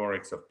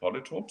combinatorics of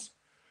polytopes.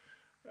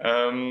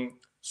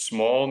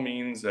 Small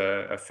means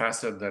a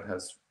facet that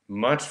has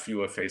much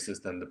fewer faces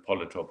than the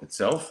polytope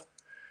itself.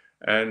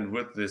 And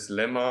with this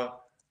lemma,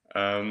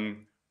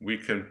 we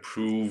can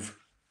prove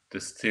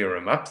this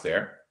theorem up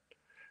there.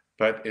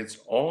 But it's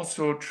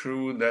also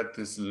true that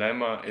this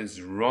lemma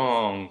is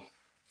wrong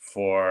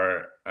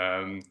for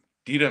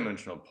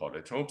d-dimensional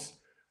polytopes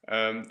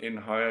in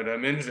higher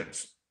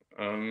dimensions.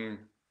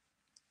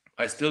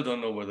 I still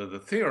don't know whether the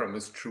theorem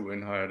is true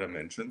in higher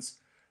dimensions,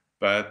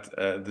 but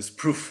this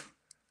proof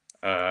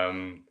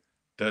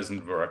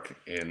doesn't work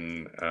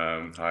in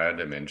higher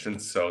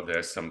dimensions, so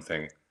there's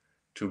something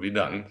to be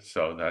done.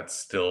 So that's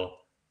still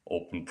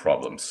open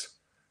problems.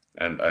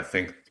 And I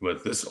think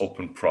with this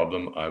open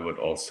problem, I would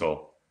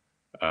also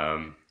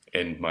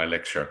end my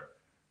lecture.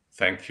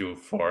 Thank you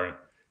for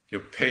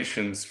your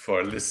patience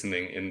for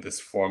listening in this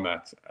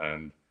format,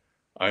 and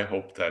I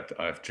hope that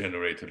I've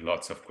generated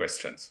lots of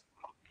questions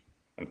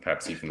and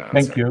perhaps even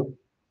answers. Thank you.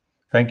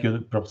 Thank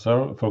you,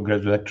 Professor, for a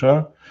great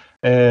lecture.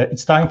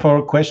 It's time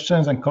for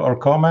questions and or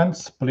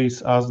comments.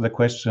 Please ask the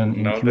question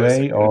in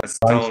QA or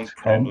raise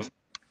hand.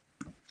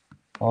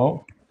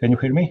 Oh, can you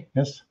hear me?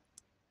 Yes.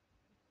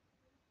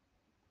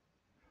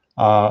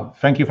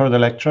 Thank you for the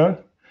lecture.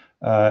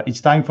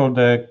 It's time for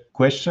the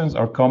questions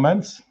or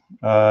comments.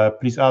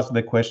 Please ask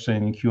the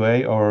question in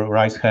QA or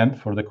raise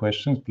hand for the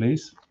questions,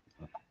 please.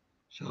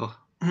 So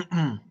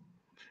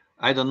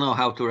I don't know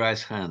how to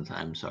raise hand.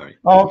 I'm sorry.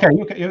 Oh, okay,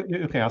 you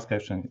can ask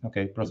question.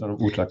 Okay, Professor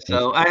Wyczak.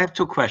 So I have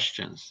two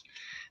questions.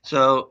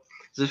 So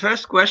the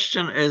first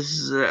question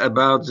is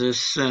about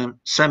this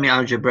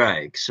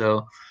semi-algebraic.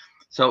 So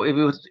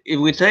if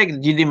we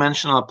take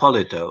d-dimensional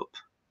polytope,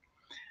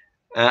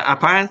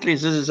 apparently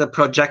this is a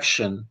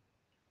projection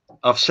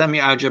of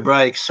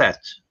semi-algebraic set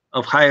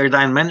of higher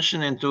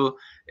dimension into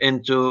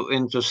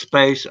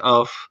space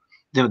of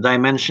the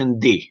dimension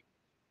d.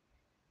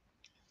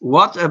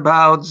 What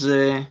about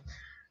the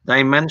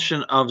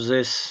dimension of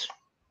this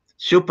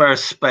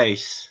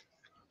superspace?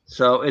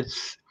 So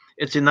it's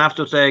enough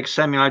to take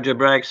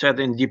semi-algebraic set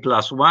in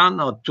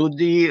d+1 or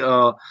 2d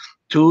or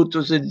 2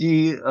 to the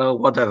d or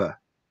whatever.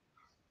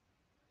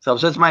 So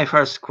that's my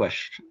first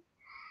question.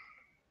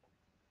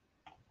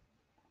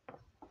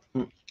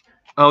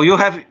 Oh, you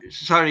have,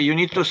 sorry, you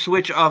need to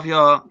switch off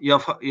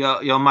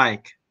your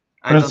mic.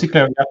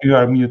 Ziegler, you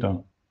are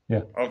muted.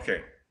 Yeah.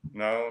 Okay.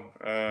 Now,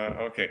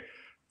 okay.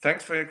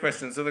 Thanks for your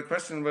question. So the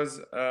question was,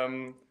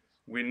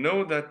 we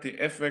know that the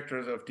f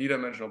vectors of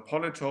d-dimensional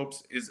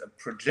polytopes is a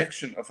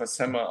projection of a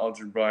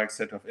semi-algebraic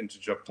set of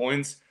integer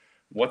points.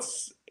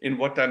 In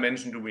what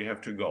dimension do we have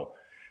to go?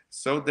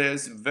 So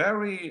there's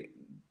very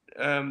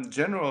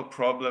general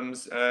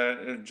problems,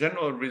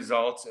 general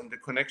results in the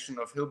connection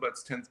of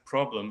Hilbert's 10th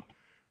problem,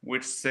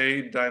 which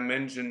say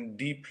dimension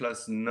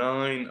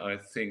d+9, I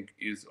think,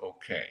 is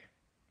okay.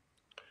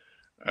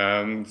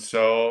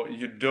 So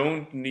you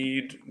don't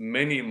need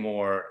many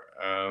more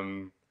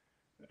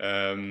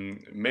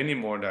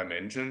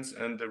dimensions,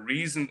 and the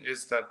reason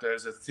is that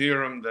there's a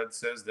theorem that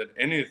says that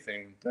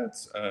anything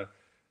that's a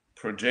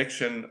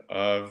projection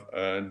of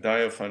a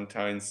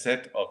Diophantine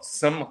set of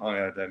some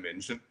higher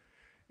dimension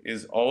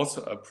is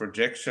also a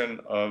projection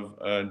of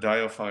a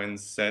Diophantine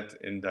set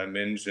in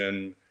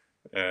dimension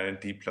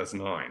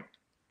d+9.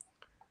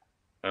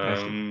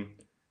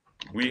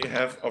 We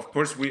have, of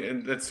course,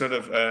 that's sort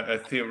of a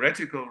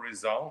theoretical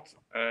result,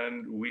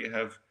 and we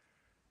have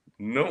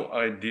no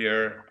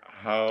idea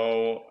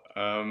how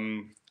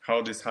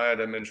this higher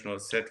dimensional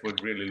set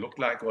would really look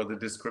like, or the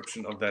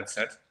description of that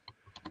set.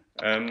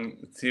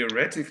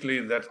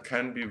 Theoretically, that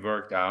can be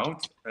worked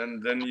out,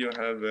 and then you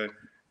have a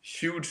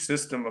huge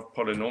system of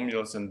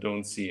polynomials and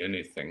don't see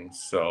anything.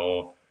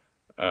 So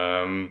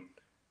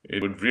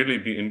it would really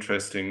be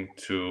interesting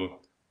to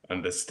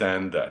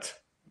understand that.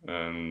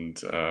 And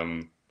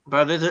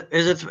but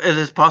is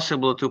it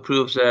possible to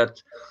prove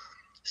that,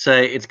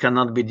 say, it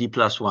cannot be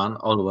d+1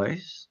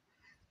 always?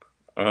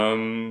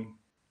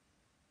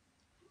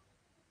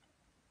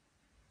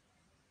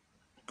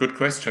 Good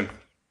question.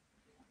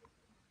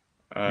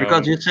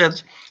 Because you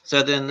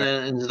said in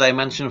the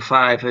dimension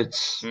 5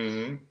 it's.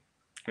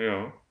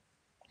 Yeah.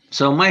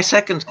 So my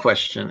second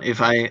question, if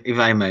I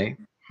may.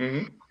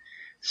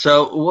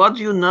 So what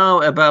do you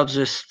know about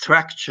the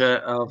structure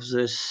of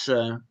this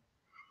in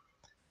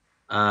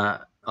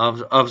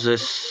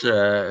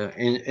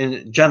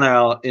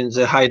general in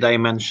the high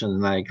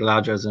dimension, like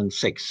larger than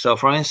 6? So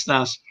for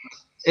instance,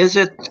 is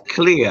it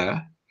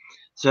clear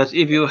that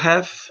if you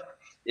have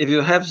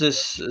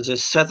this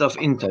set of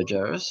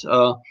integers,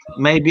 or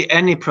maybe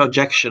any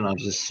projection of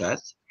this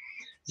set,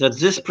 that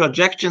this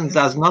projection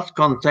does not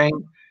contain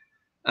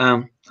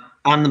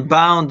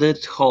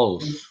unbounded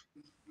holes?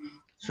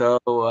 So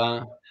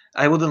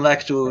I wouldn't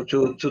like to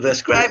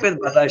describe it,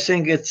 but I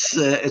think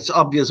it's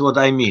obvious what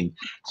I mean.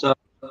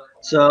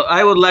 So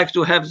I would like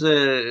to have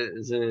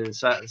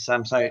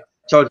some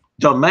so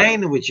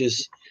domain which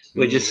is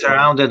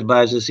surrounded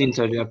by these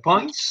integer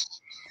points.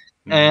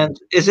 And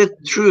is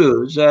it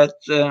true that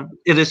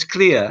it is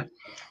clear?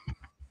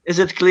 Is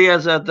it clear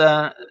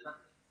that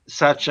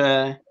such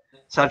a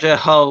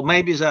hole?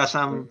 Maybe there are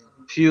some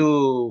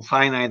few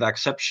finite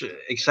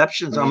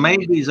exceptions, or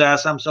maybe there are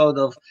some sort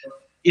of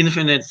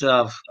infinite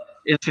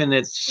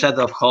set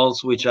of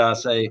holes which are,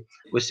 say,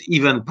 with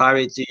even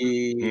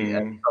parity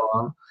and so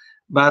on.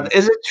 But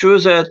is it true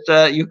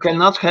that you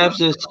cannot have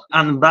this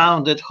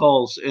unbounded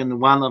holes in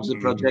one of the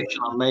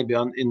projection, or maybe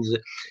in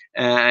the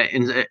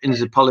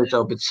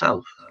polytope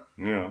itself?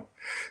 Yeah.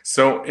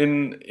 So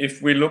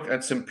if we look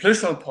at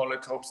simplicial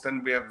polytopes,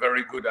 then we have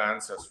very good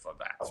answers for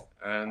that.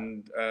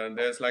 And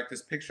there's like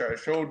this picture I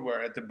showed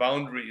where at the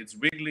boundary it's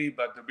wiggly,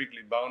 but the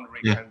wiggly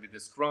boundary can be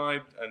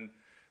described, and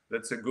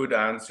that's a good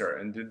answer.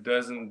 And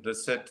the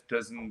set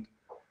doesn't,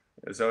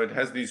 so it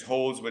has these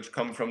holes which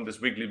come from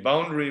this wiggly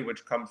boundary,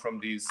 which come from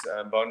these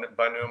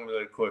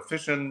binomial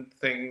coefficient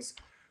things,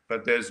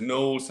 but there's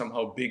no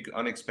somehow big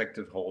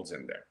unexpected holes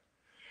in there.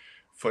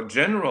 For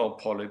general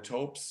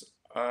polytopes,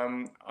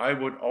 I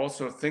would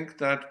also think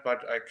that,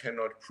 but I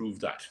cannot prove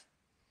that.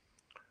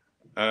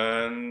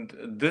 And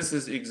this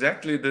is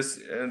exactly this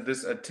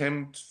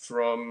attempt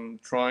from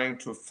trying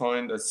to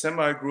find a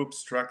semi-group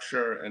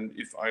structure. And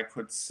if I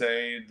could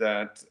say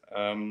that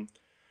a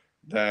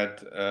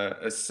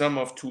sum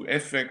of two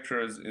f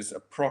vectors is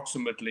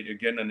approximately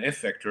again an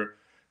f vector,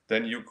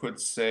 then you could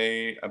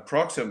say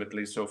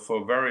approximately. So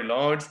for very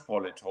large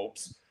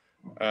polytopes,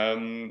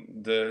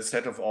 the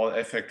set of all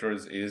f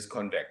vectors is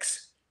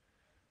convex.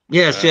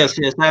 Yes,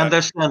 I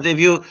understand. If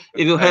you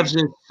have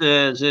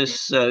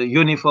this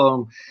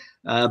uniform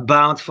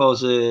bound for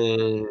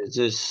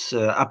this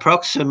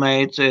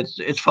approximate,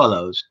 it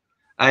follows.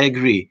 I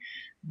agree,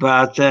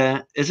 but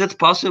is it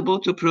possible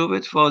to prove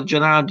it for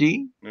general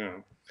D?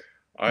 Yeah,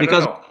 I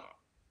don't know.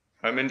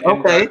 I mean,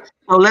 okay.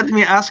 So let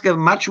me ask a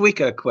much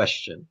weaker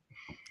question.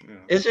 Yeah.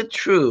 Is it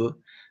true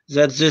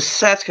that this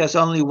set has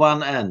only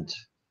one end?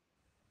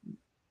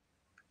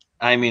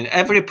 I mean,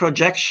 every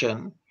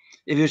projection,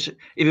 if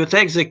you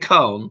take the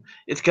cone,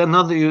 it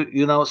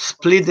cannot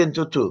split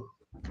into two.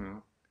 Yeah.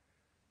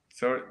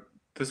 So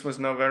this was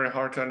now very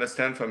hard to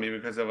understand for me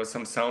because there was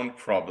some sound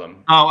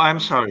problem. Oh, I'm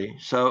sorry.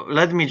 So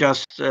let me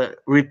just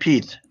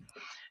repeat.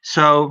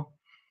 So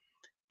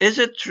is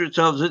it true?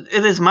 So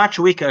it is much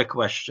weaker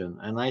question,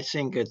 and I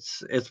think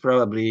it's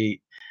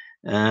probably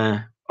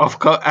of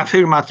course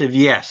affirmative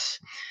yes.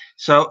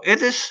 So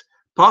it is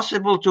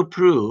possible to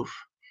prove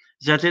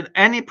that in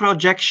any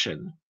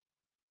projection,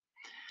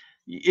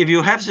 if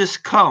you have this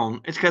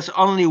cone, it has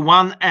only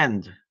one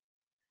end,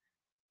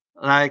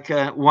 like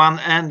one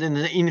end in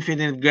the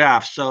infinite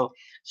graph. So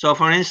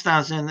for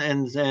instance, in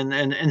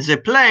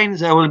the plane,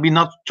 there will be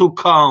not two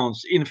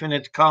cones,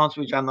 infinite cones,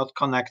 which are not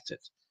connected.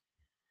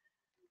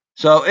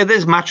 So it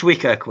is much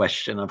weaker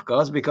question, of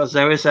course, because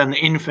there is an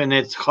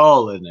infinite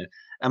hole in it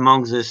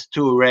among these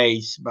two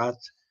rays. But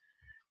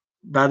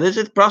is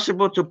it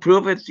possible to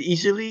prove it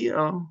easily?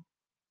 Or?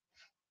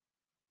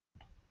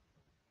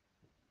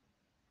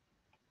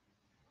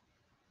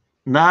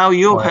 Now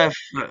you have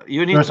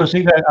you need to.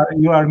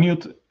 You are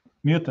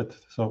muted.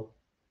 So.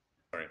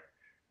 Sorry.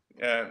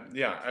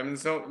 Yeah. I mean,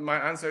 so my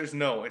answer is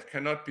no. It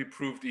cannot be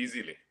proved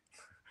easily.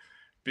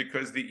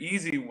 Because the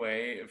easy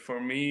way for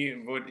me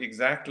would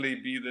exactly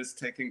be this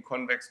taking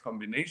convex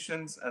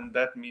combinations, and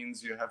that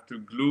means you have to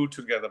glue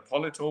together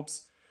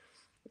polytopes.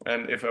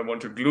 And if I want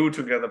to glue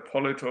together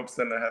polytopes,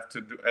 then I have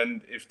to do,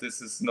 and if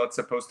this is not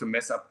supposed to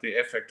mess up the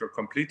f vector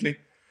completely,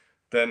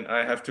 then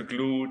I have to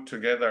glue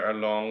together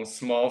along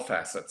small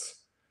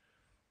facets.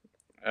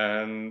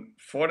 And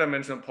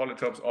four-dimensional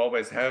polytopes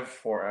always have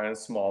four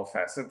small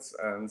facets,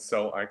 and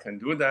so I can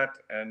do that.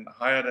 And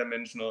higher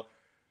dimensional,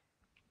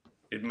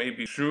 it may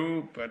be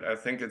true, but I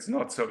think it's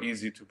not so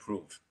easy to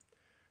prove.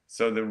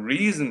 So the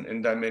reason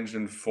in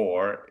dimension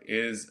 4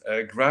 is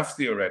a graph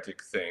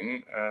theoretic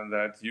thing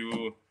that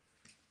you,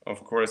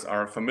 of course,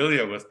 are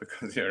familiar with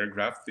because you're a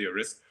graph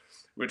theorist,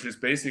 which is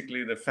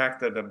basically the fact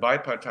that a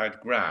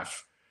bipartite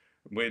graph,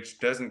 which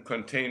doesn't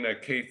contain a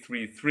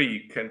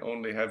K33, can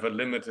only have a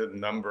limited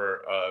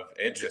number of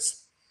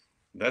edges.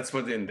 That's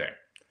what's in there.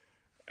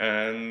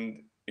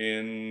 And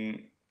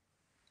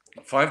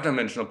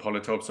 5-dimensional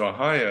polytopes or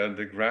higher,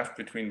 the graph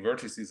between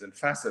vertices and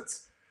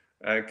facets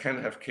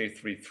can have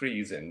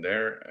K33s in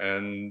there,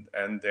 and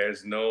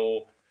there's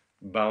no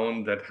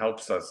bound that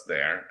helps us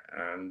there,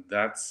 and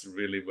that's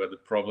really where the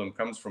problem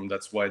comes from.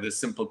 That's why this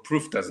simple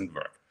proof doesn't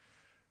work,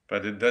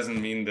 but it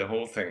doesn't mean the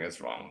whole thing is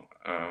wrong.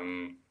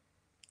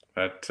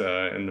 But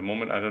in the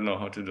moment, I don't know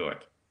how to do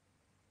it.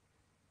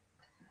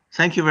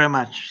 Thank you very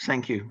much.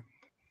 Thank you.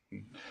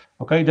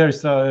 Okay,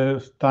 there's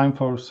time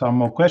for some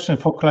more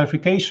questions. For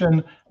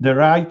clarification, the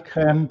right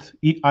hand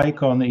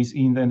icon is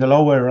in the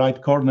lower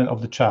right corner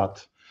of the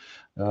chat.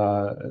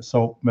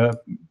 So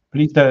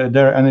please,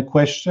 there are any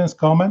questions,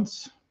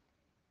 comments?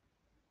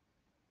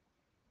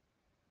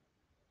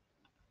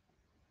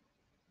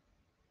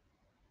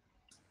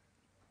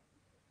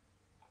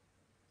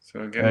 So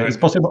again, it's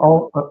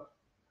possible.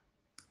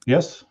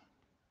 Yes,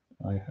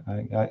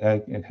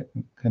 I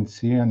can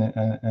see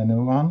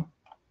anyone.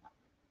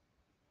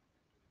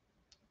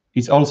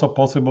 It's also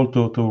possible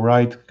to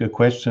write a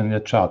question in the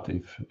chat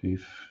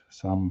if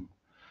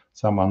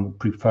someone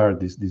prefer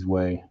this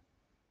way.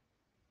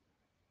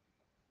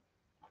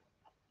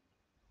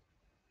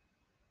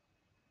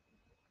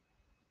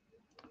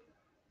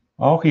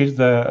 Oh, here's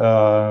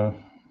the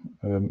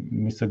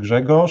Mr.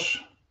 Grzegorz.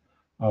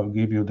 I'll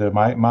give you the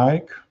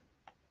mic.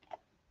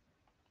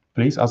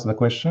 Please ask the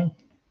question.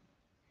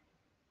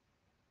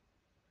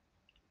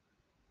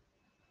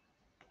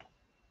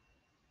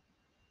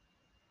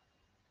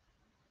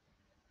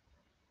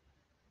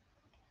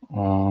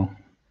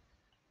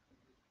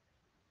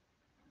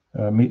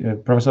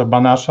 Professor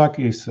Banaszak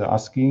is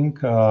asking.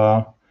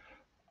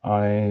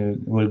 I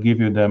will give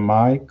you the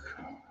mic.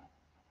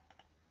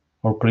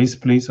 Or please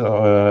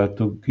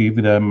to give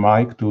the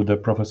mic to the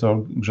Professor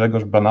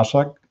Grzegorz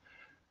Banaszak.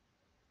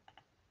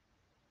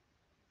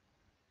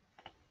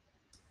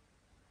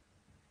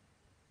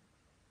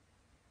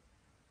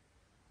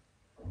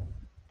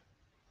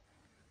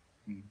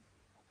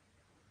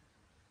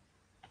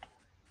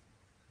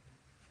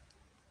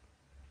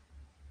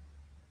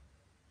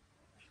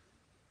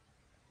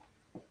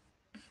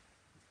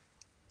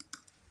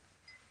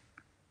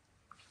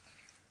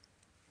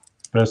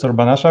 Professor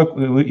Banaszak,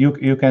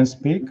 you can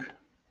speak.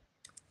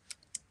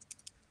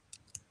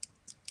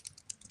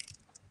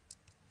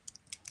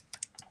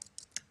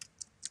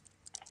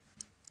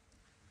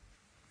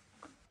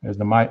 Yes,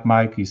 the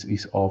mic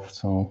is off,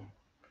 so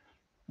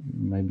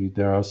maybe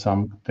there are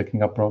some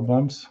technical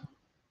problems.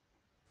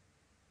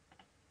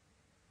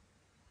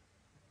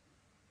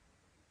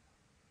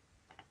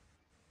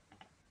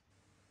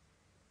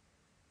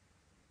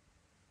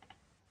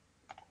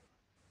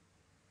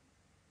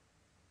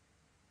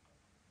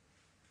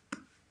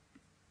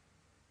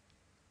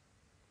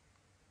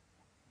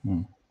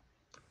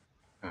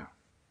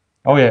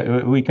 Oh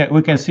yeah, we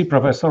can see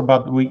Professor,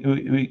 but we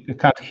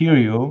can't hear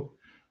you.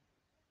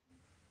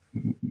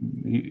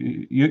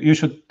 You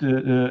should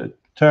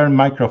turn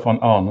microphone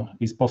on.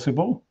 Is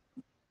possible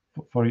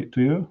to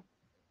you?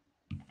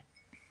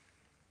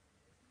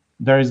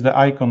 There is the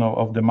icon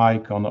of the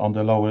mic on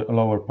the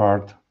lower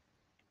part.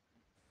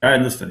 I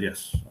understand.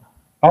 Yes.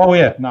 Oh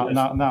yeah.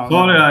 Now.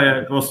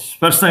 Sorry, it was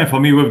first time for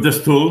me with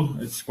this tool.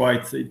 It's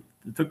quite. It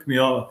took me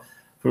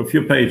for a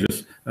few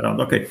pages around.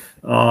 Okay.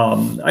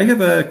 I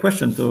have a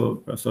question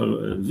to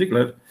Professor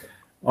Ziegler.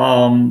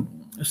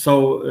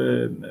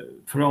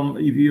 From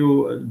if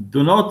you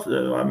do not,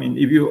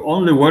 if you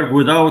only work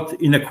without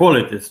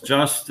inequalities,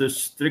 just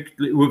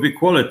strictly with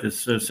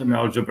equalities,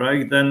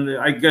 semi-algebraic, then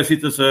I guess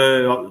it is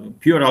a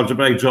pure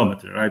algebraic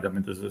geometry, right? I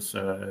mean, this is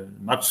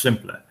much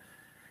simpler.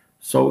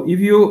 So if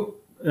you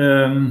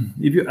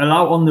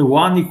allow only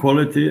one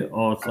equality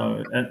or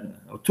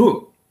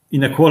two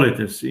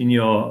inequalities in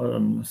your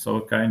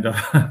kind of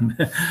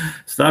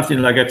starting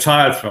like a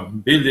child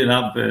from building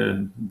up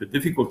the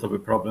difficult of a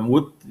problem,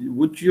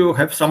 would you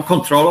have some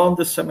control on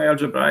the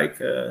semi-algebraic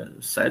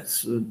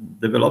sets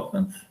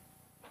development?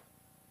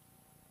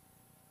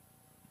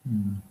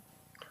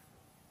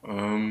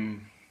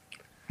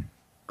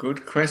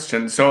 Good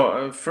question.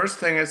 So first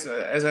thing is,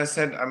 as I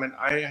said,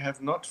 I have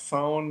not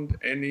found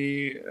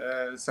any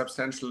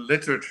substantial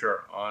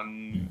literature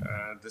on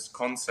this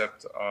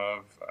concept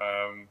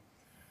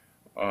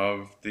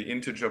of the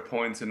integer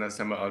points in a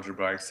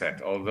semi-algebraic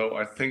set. Although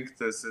I think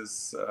this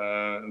is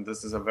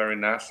a very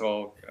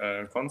natural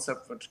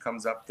concept which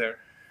comes up there,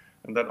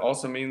 and that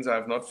also means I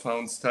have not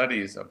found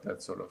studies of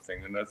that sort of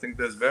thing. And I think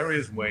there's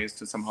various ways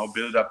to somehow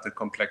build up the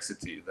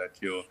complexity that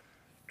you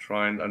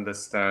try and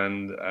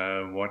understand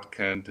what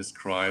can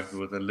describe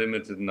with a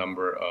limited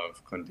number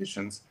of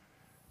conditions,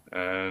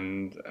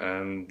 and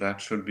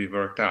that should be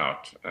worked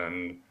out.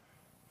 And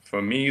for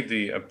me,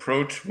 the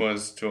approach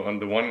was to, on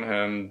the one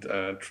hand,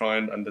 try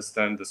and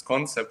understand this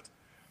concept,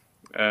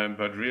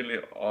 but really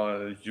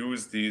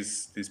use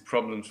these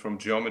problems from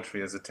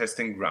geometry as a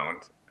testing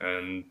ground.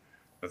 And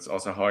that's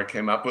also how I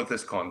came up with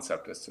this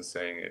concept, as to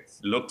saying it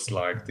looks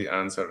like the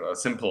answers are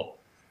simple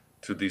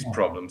to these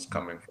problems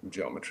coming from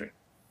geometry.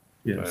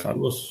 Yes, I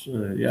was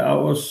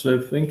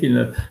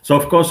thinking. So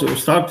of course,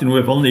 starting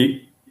with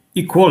only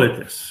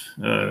equalities.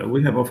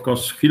 We have, of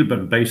course,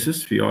 Hilbert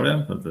basis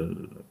theorem, but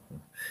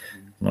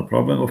no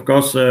problem. Of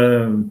course,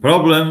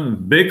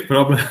 big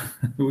problem.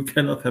 We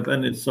cannot have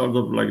any sort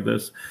of like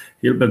this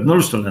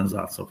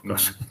Hilbert-Nullstellensatz, of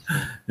course.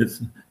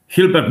 It's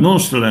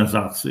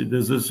Hilbert-Nullstellensatz.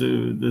 This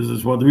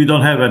is what we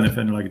don't have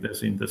anything like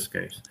this in this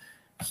case.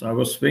 So I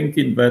was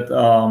thinking that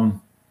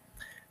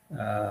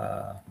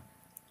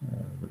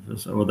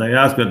what I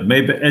asked, but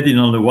maybe adding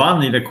only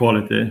one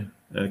inequality.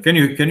 Can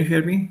you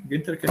hear me,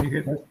 Günter? Can you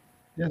hear me?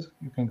 Yes,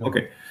 you can go.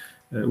 Okay.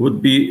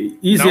 Would be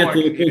easier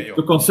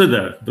to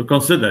consider,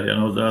 you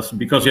know,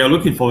 because you are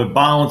looking for the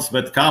bounds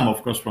that come,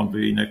 of course, from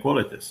the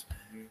inequalities.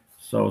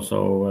 So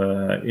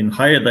in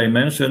higher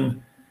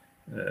dimension,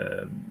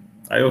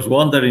 I was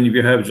wondering if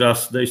you have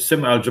just the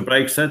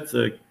semi-algebraic set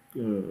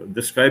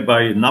described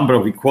by a number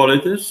of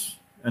equalities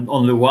and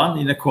only one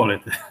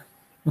inequality,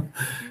 and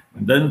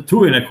then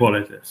two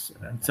inequalities,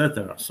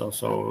 etc.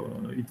 So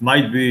it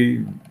might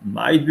be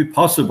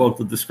possible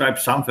to describe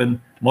something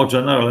more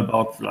general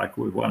about like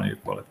with one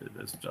inequality.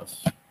 That's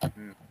just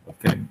what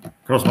came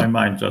across my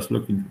mind just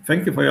looking.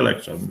 Thank you for your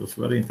lecture. It was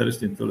very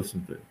interesting to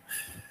listen to.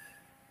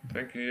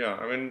 Thank you. Yeah,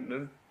 I mean,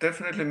 it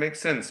definitely makes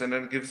sense, and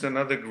it gives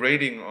another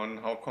grading on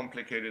how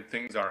complicated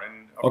things are.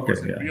 And of course,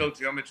 in real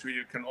geometry,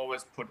 you can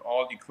always put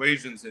all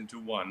equations into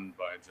one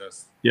by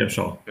just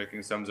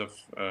taking sums of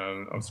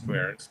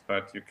squares,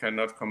 but you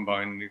cannot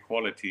combine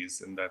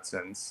inequalities in that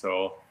sense.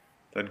 So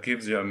that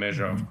gives you a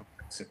measure of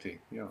complexity.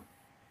 Yeah.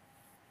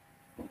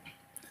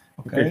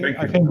 Okay,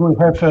 I think we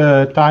have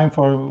time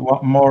for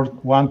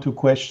one, two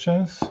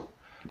questions.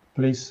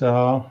 Please.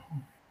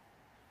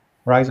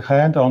 Raise a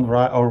hand or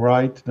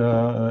write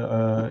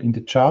in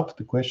the chat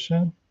the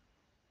question.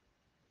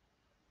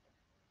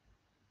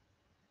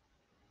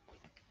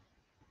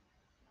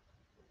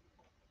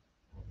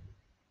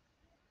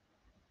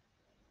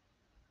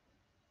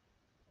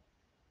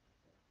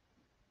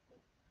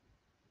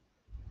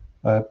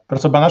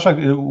 Professor Banaszak,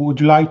 would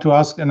you like to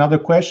ask another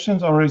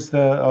question, or is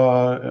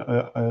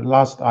the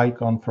last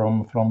icon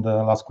from the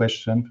last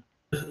question?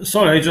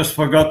 Sorry, I just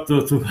forgot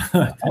to.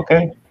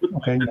 Okay,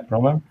 no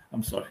problem.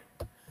 I'm sorry.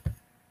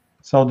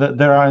 So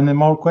there are any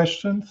more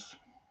questions?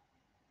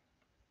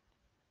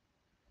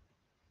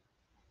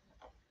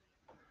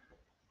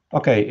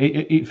 Okay,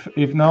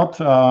 if not,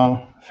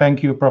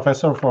 thank you,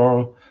 Professor,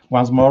 for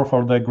once more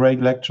for the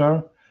great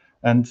lecture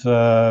and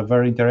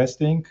very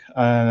interesting.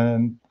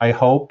 And I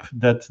hope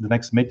that the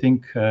next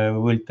meeting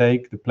will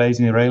take the place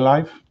in real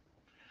life,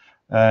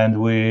 and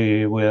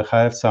we will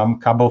have some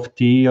cup of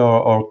tea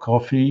or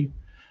coffee,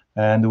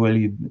 and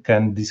we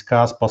can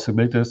discuss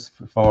possibilities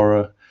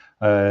for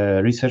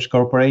research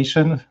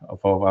cooperation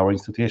of our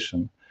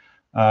institution.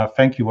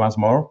 Thank you once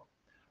more.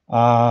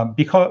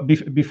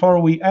 Before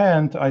we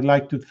end, I'd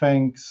like to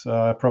thank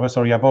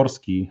Professor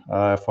Jaworski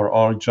for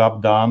all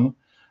job done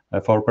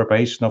for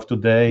preparation of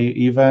today's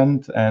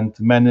event and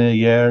many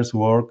years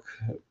work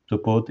to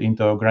put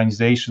into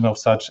organization of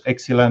such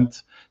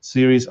excellent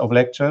series of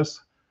lectures.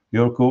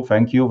 Jurku,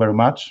 thank you very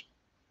much.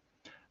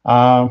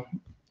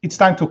 It's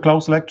time to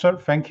close lecture.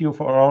 Thank you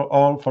for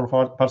all for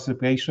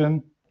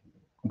participation.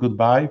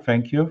 Goodbye.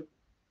 Thank you.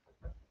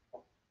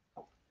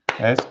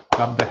 Yes,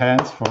 clap the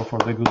hands for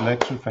the good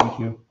lecture. Thank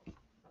you.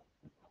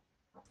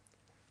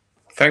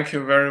 Thank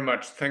you very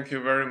much. Thank you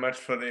very much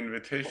for the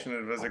invitation.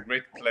 It was a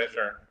great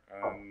pleasure.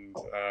 And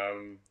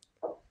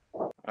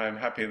I'm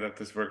happy that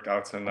this worked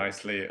out so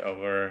nicely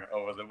over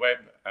the web.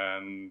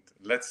 And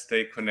let's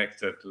stay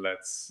connected.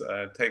 Let's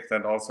take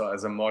that also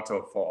as a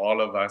motto for all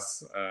of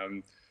us,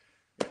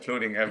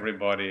 including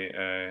everybody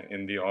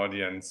in the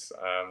audience,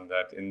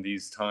 that in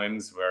these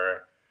times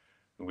where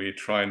we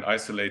try and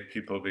isolate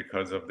people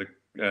because of the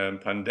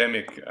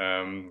pandemic,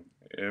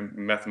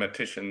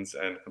 mathematicians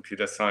and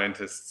computer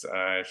scientists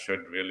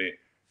should really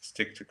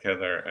stick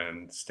together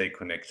and stay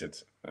connected.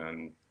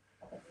 And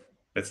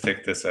let's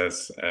take this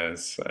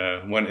as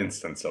one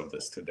instance of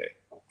this today.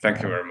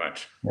 Thank you very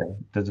much. Yeah,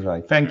 that's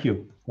right. Thank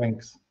you.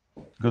 Thanks.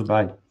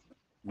 Goodbye.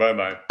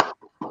 Bye-bye.